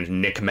is named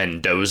Nick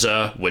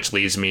Mendoza, which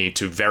leads me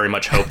to very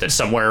much hope that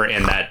somewhere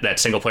in that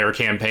single-player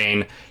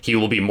campaign, he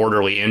will be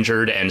mortally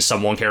injured and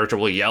one character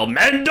will yell,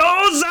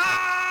 "Mendoza!"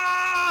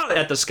 out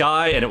at the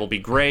sky, and it will be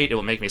great. It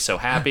will make me so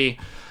happy.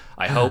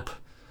 I hope.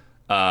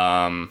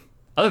 Other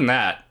than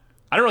that,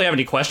 I don't really have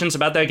any questions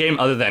about that game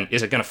other than,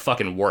 is it going to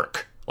fucking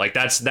work? Like,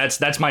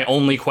 that's my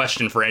only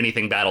question for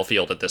anything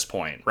Battlefield at this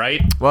point,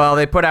 right? Well,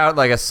 they put out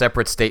like a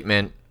separate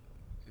statement,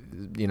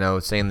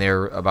 saying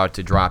they're about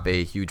to drop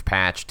a huge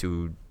patch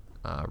to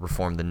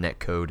reform the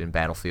netcode in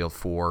Battlefield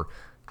 4.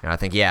 And I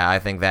think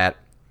that,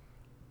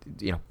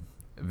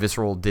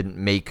 Visceral didn't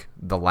make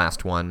the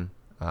last one.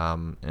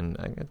 And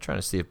I'm trying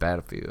to see if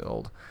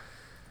Battlefield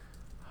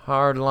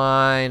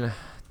Hardline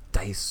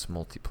DICE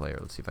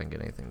multiplayer. Let's see if I can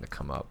get anything to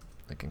come up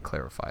that can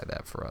clarify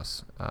that for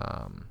us.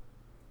 I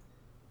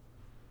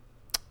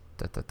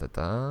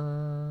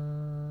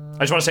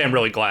just want to say I'm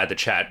really glad the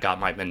chat got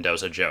my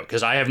Mendoza joke,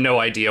 because I have no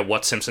idea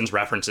what Simpsons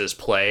references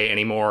play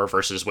anymore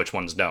versus which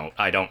ones don't.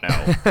 I don't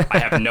know. I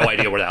have no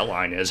idea where that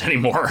line is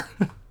anymore.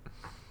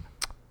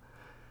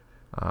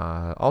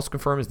 Also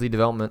confirmed is lead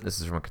development.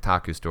 This is from a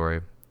Kotaku story.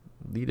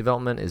 Lead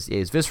development is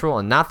EA's Visceral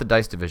and not the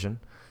DICE division.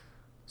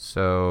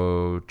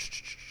 So,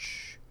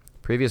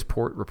 previous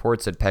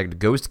reports had pegged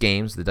Ghost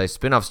Games, the DICE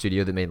spin-off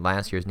studio that made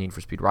last year's Need for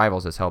Speed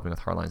Rivals, as helping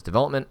with Hardline's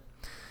development.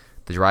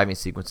 The driving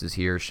sequences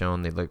here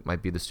shown they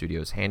might be the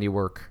studio's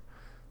handiwork.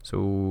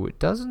 So it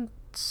doesn't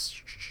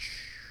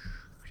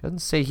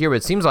say here, but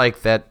it seems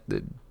like that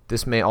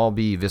this may all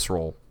be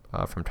Visceral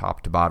from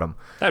top to bottom.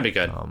 That'd be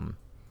good.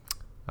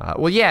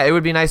 Well, yeah, it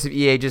would be nice if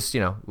EA just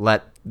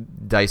let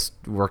DICE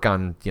work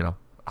on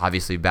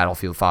obviously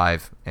Battlefield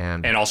 5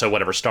 and also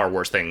whatever Star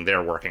Wars thing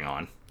they're working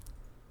on.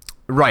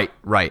 Right.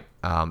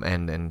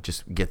 And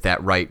just get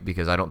that right,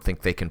 because I don't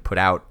think they can put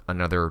out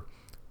another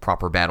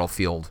proper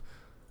Battlefield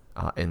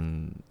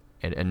and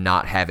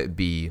not have it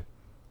be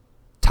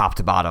top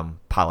to bottom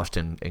polished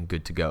and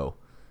good to go.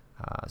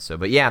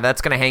 But yeah,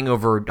 that's going to hang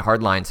over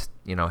Hardline's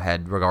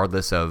head,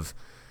 regardless of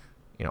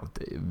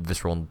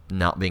Visceral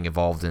not being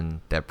involved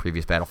in that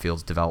previous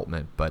Battlefield's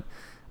development. But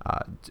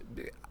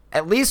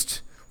at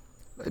least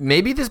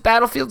maybe this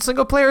Battlefield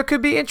single player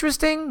could be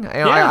interesting.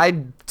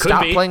 I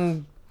stopped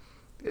playing.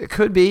 It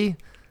could be.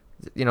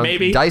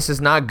 Maybe DICE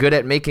is not good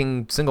at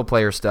making single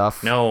player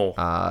stuff. No.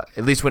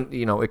 At least when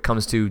it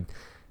comes to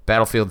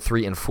Battlefield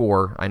 3 and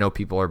 4. I know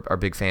people are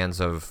big fans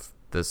of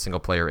the single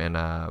player in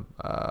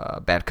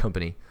Bad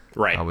Company,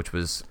 right? Which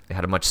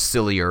had a much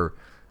sillier,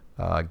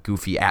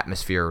 goofy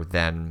atmosphere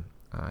than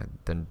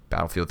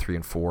Battlefield 3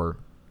 and 4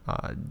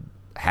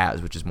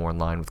 has, which is more in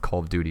line with Call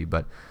of Duty.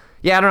 But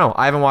yeah, I don't know.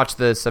 I haven't watched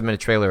the 7-minute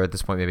trailer at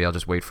this point. Maybe I'll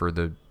just wait for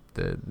the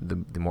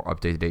more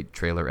up-to-date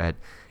trailer at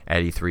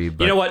E3.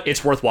 But you know what?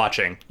 It's worth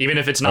watching. Even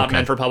if it's not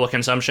meant for public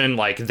consumption,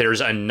 like, there's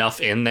enough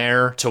in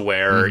there to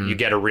where you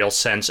get a real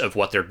sense of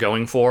what they're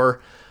going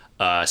for.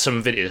 Some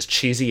of it is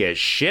cheesy as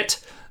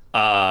shit,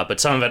 but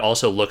some of it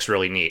also looks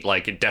really neat.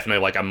 Like,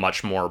 definitely like a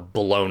much more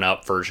blown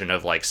up version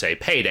of, like, say,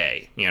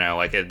 Payday.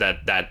 Like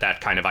that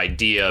kind of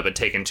idea, but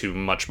taken to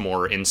much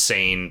more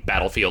insane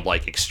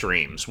Battlefield-like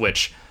extremes,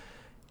 which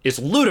is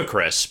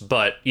ludicrous,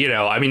 but,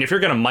 if you're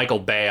going to Michael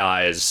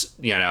Bay-eyes,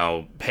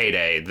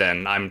 Payday,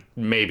 then I'm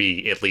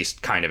maybe at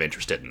least kind of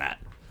interested in that.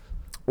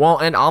 Well,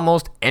 and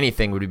almost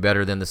anything would be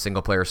better than the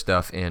single-player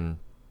stuff in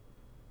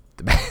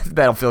the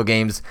Battlefield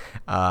games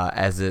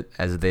as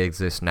they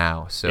exist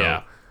now. So,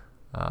 yeah.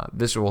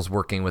 Visceral's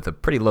working with a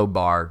pretty low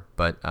bar,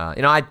 but, I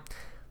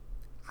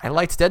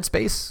liked Dead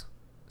Space,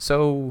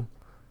 so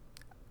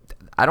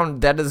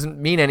that doesn't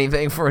mean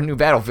anything for a new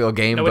Battlefield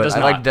game, no, but I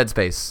like Dead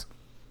Space.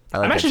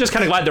 I'm actually just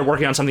kind of glad they're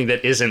working on something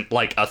that isn't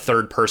like a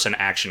third-person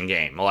action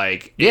game.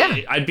 Like,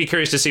 yeah, I'd be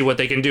curious to see what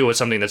they can do with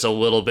something that's a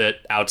little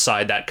bit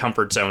outside that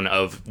comfort zone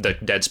of the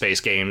Dead Space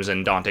games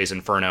and Dante's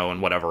Inferno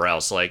and whatever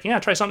else. Like, yeah,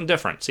 try something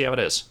different. See how it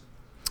is.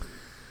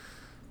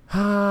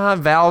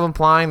 Valve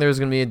implying there's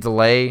going to be a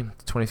delay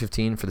to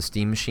 2015 for the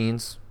Steam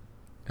machines.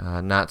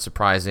 Not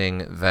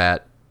surprising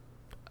that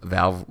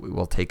Valve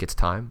will take its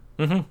time.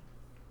 Mm-hmm.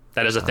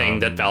 That is a thing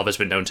that Valve has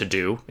been known to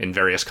do in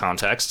various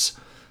contexts.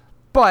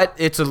 But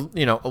it's a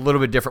little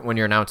bit different when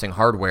you're announcing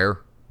hardware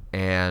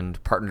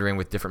and partnering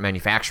with different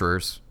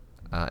manufacturers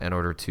in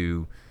order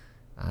to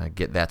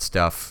get that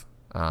stuff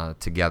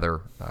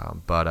together.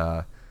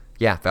 But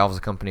Valve is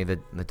a company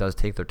that does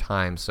take their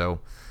time,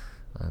 so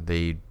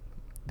they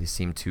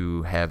seem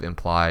to have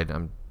implied.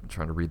 I'm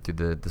trying to read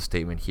through the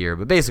statement here,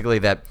 but basically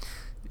that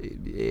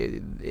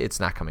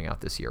it's not coming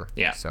out this year.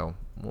 Yeah. So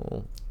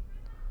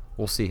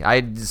we'll see.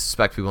 I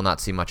suspect we will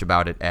not see much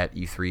about it at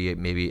E3.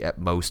 Maybe at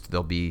most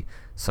there'll be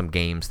some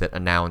games that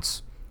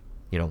announce,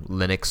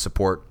 Linux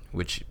support,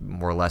 which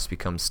more or less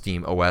becomes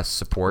Steam OS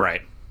support.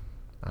 Right.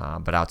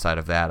 But outside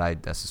of that, I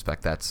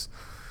suspect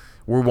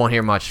we won't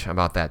hear much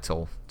about that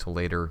till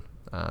later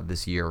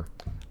this year.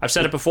 I've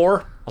said it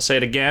before. I'll say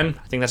it again.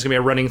 I think that's going to be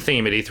a running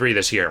theme at E3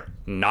 this year.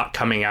 Not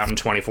coming out in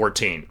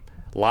 2014.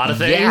 A lot of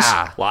things,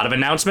 a lot of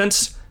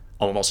announcements,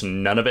 almost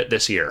none of it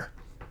this year.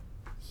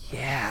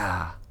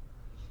 Yeah.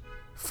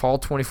 Fall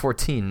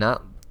 2014,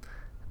 not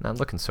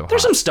looking so hot.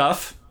 There's some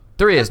stuff.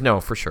 There is, no,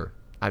 for sure.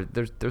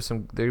 There's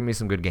gonna be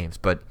some good games,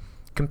 but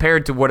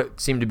compared to what it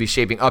seemed to be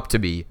shaping up to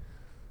be,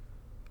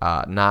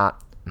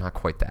 not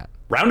quite that.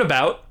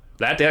 Roundabout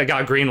That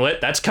got greenlit.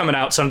 That's coming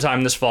out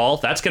sometime this fall.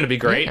 That's going to be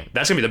great. Yeah.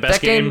 That's going to be the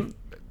best That game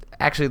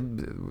actually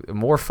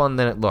more fun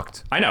than it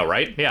looked. I know,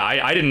 right? Yeah,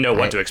 I didn't know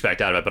what to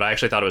expect out of it, but I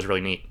actually thought it was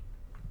really neat.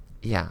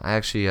 Yeah, I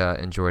actually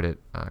enjoyed it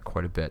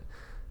quite a bit.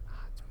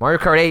 Mario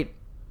Kart 8,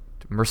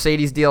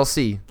 Mercedes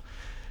DLC.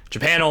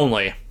 Japan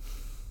only.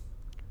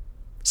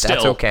 Still.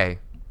 That's okay.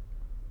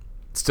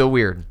 Still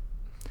weird.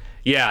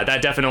 Yeah,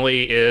 that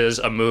definitely is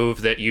a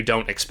move that you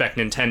don't expect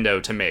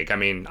Nintendo to make. I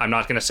mean, I'm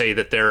not going to say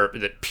that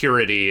that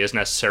purity is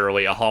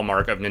necessarily a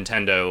hallmark of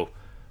Nintendo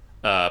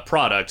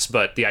products,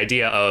 but the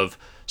idea of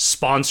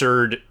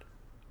sponsored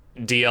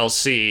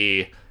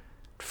DLC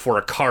for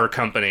a car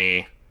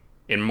company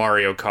in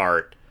Mario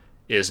Kart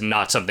is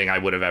not something I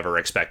would have ever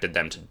expected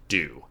them to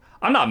do.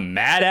 I'm not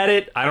mad at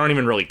it. I don't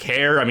even really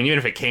care. I mean, even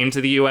if it came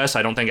to the US,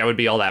 I don't think I would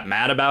be all that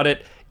mad about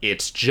it.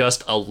 It's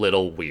just a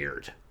little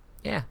weird.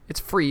 Yeah, it's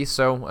free,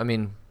 so, I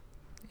mean,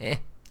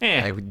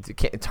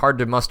 it's hard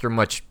to muster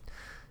much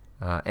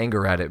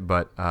anger at it,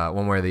 but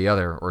one way or the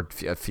other, or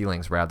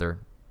feelings, rather.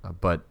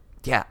 But,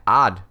 yeah,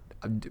 odd.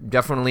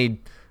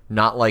 Definitely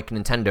not like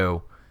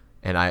Nintendo,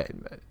 and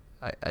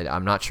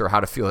I'm not sure how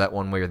to feel that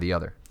one way or the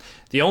other.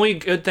 The only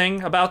good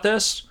thing about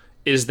this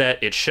is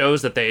that it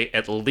shows that they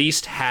at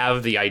least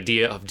have the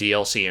idea of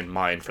DLC in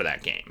mind for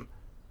that game,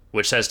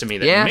 which says to me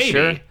that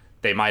maybe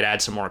they might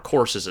add some more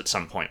courses at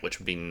some point, which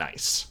would be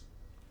nice.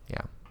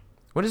 Yeah.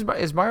 What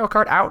is Mario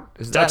Kart out?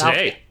 It's out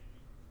today.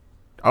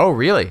 Oh,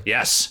 really?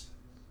 Yes.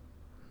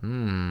 Yeah.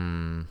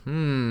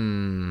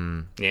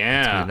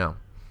 That's good to know.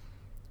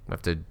 I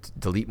have to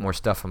delete more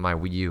stuff on my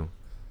Wii U.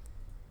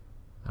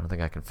 I don't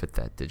think I can fit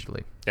that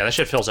digitally. Yeah, that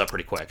shit fills up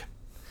pretty quick.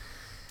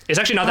 It's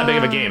actually not that big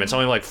of a game. It's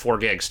only like 4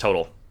 gigs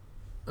total.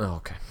 Oh,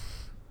 okay.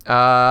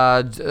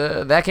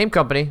 That game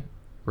company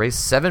raised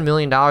 $7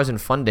 million in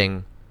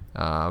funding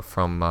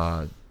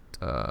from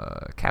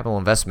capital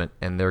investment,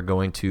 and they're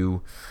going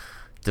to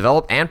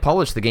develop and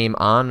publish the game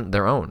on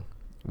their own,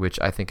 which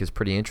I think is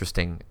pretty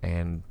interesting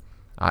and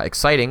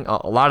exciting.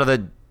 A lot of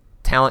the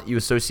talent you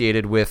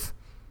associated with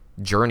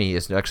Journey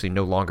is actually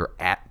no longer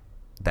at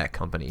that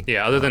company.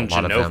 Yeah, other than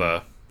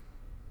Genova,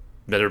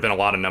 there have been a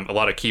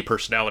lot of key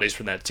personalities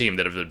from that team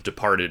that have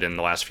departed in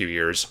the last few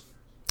years.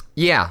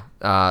 Yeah,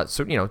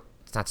 so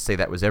it's not to say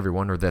that was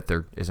everyone or that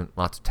there isn't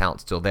lots of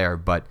talent still there,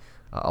 but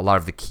a lot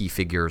of the key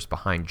figures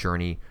behind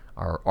Journey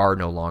are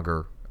no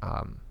longer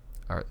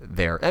are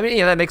there. I mean,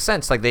 that makes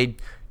sense. Like, they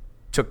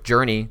took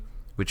Journey,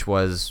 which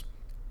was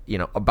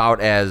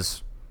about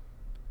as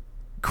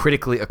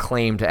critically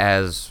acclaimed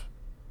as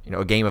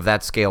a game of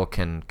that scale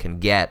can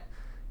get,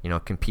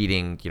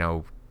 competing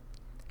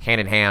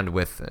hand in hand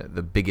with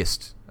the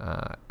biggest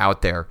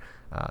out there.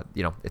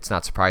 It's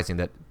not surprising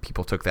that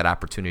people took that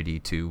opportunity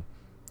to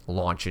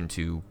launch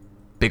into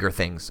bigger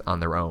things on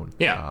their own.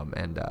 Yeah.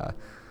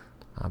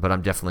 But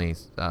I'm definitely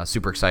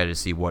super excited to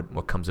see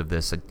what comes of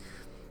this. It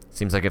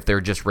seems like if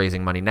they're just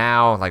raising money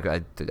now, like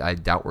I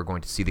doubt we're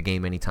going to see the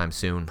game anytime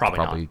soon.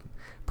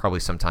 Probably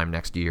sometime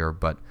next year.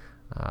 But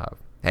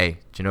hey,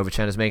 Genova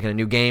Chen is making a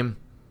new game.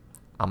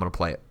 I'm gonna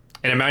play it.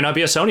 And it might not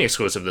be a Sony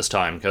exclusive this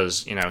time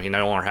because he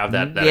no longer have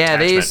that yeah, attachment.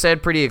 They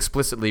said pretty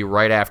explicitly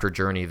right after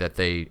Journey that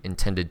they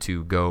intended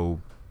to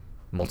go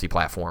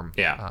multi-platform.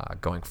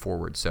 Going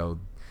forward. So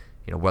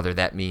whether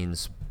that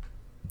means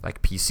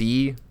like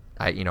PC,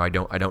 I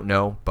don't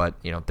know,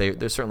 but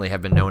they certainly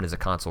have been known as a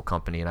console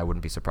company, and I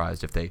wouldn't be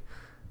surprised if they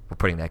were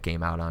putting that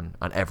game out on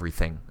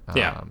everything.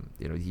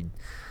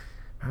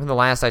 Remember the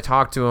last I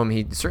talked to him,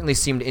 he certainly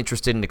seemed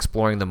interested in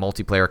exploring the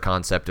multiplayer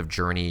concept of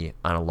Journey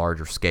on a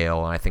larger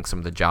scale, and I think some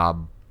of the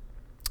job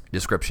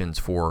descriptions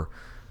for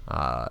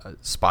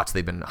spots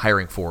they've been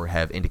hiring for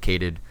have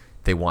indicated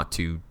they want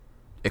to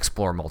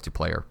explore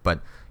multiplayer.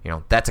 But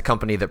that's a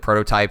company that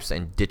prototypes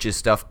and ditches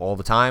stuff all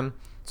the time.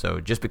 So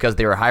just because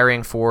they were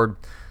hiring for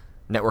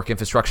network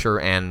infrastructure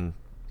and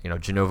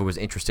Genova was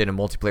interested in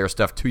multiplayer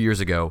stuff 2 years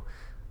ago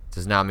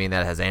does not mean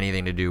that has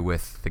anything to do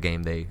with the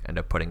game they end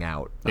up putting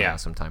out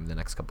sometime in the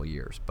next couple of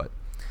years. But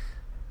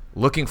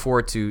looking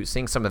forward to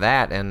seeing some of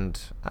that, and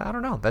I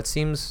don't know, that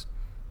seems,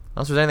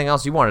 unless there's anything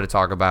else you wanted to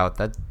talk about,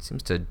 that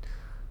seems to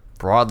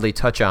broadly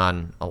touch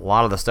on a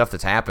lot of the stuff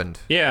that's happened.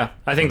 Yeah,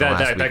 I think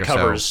that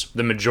covers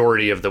the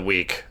majority of the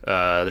week.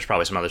 There's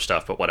probably some other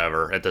stuff, but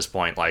whatever. At this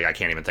point, like, I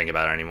can't even think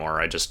about it anymore.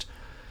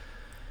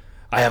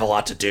 I have a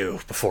lot to do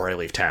before I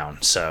leave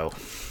town, so...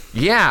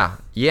 Yeah,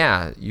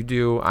 you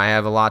do. I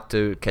have a lot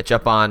to catch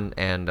up on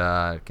and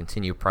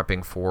continue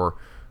prepping for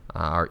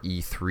our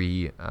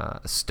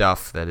E3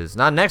 stuff that is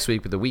not next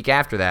week, but the week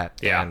after that.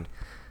 Yeah. And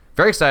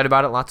very excited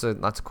about it. Lots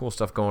of cool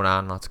stuff going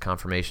on. Lots of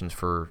confirmations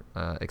for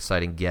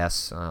exciting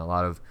guests. A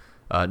lot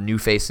of new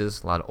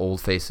faces, a lot of old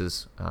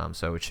faces.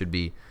 So it should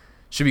be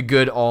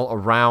good all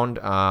around.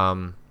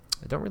 I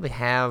don't really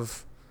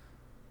have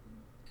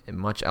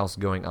much else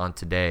going on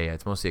today.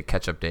 It's mostly a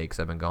catch-up day because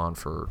I've been gone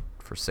for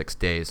 6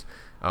 days.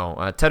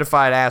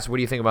 Tedified asks, what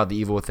do you think about The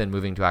Evil Within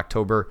moving to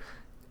October?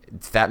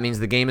 If that means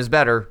the game is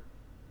better,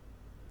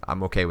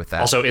 I'm okay with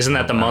that. Also, isn't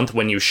that the month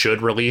when you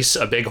should release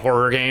a big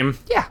horror game?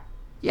 Yeah.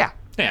 Yeah.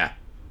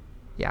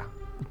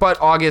 but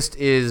August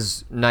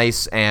is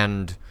nice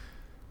and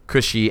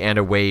cushy and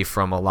away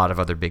from a lot of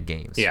other big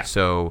games. Yeah.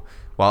 So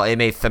while it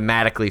may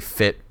thematically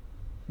fit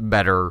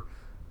better,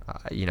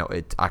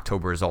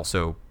 October is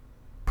also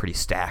pretty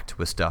stacked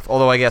with stuff.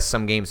 Although I guess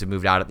some games have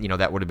moved out.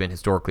 That would have been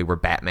historically where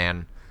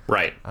Batman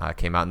Right.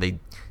 Came out, and they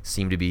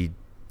seem to be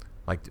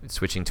like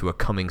switching to a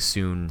coming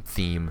soon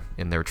theme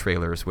in their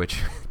trailers,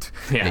 which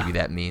maybe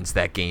that means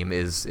that game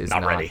is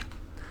not ready.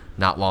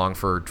 Not long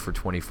for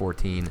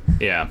 2014.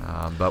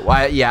 Yeah. But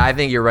I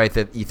think you're right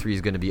that E3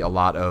 is going to be a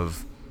lot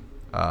of,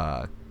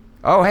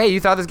 oh, hey, you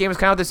thought this game was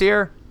coming out this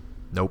year?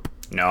 Nope.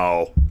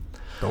 No.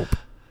 Nope.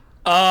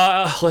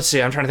 Let's see.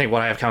 I'm trying to think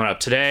what I have coming up.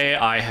 Today,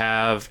 I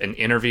have an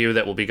interview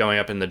that will be going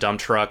up in the dump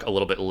truck a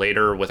little bit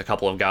later with a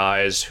couple of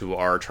guys who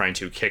are trying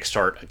to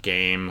kickstart a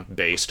game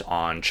based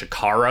on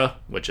Chikara,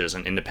 which is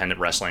an independent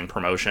wrestling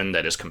promotion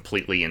that is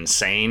completely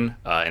insane.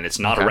 And it's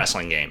not a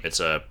wrestling game. It's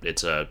a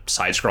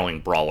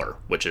side-scrolling brawler,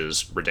 which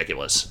is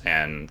ridiculous.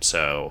 And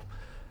so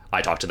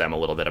I talked to them a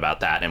little bit about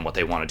that and what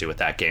they want to do with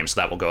that game.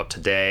 So that will go up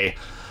today.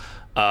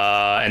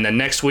 And then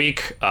next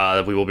week,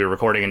 we will be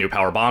recording a new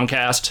Power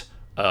Bombcast.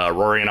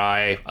 Rory and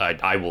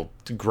I will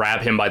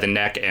grab him by the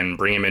neck and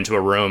bring him into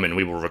a room, and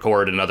we will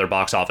record another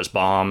box office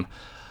bomb.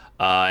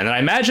 And then I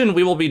imagine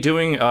we will be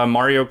doing a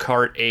Mario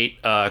Kart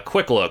 8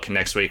 quick look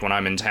next week when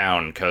I'm in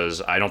town,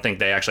 because I don't think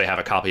they actually have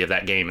a copy of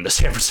that game in the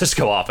San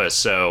Francisco office,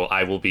 so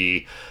I will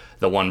be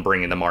the one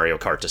bringing the Mario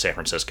Kart to San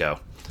Francisco.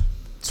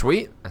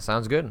 Sweet. That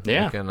sounds good.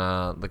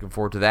 Yeah. Looking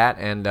forward to that.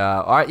 And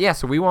all right, yeah,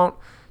 so we won't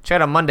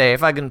chat on Monday.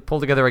 If I can pull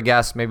together a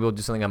guest, maybe we'll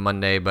do something on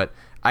Monday, but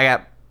I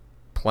got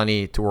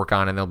plenty to work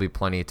on, and there'll be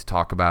plenty to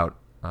talk about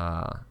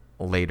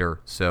later.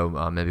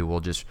 So maybe we'll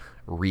just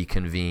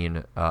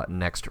reconvene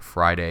next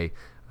Friday.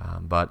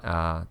 But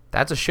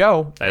that's a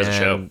show. That is a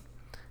show.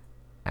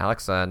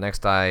 Alex,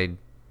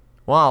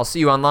 I'll see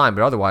you online,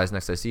 but otherwise,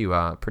 next I see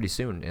you pretty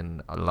soon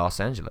in Los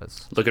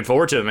Angeles. Looking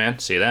forward to it, man.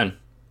 See you then.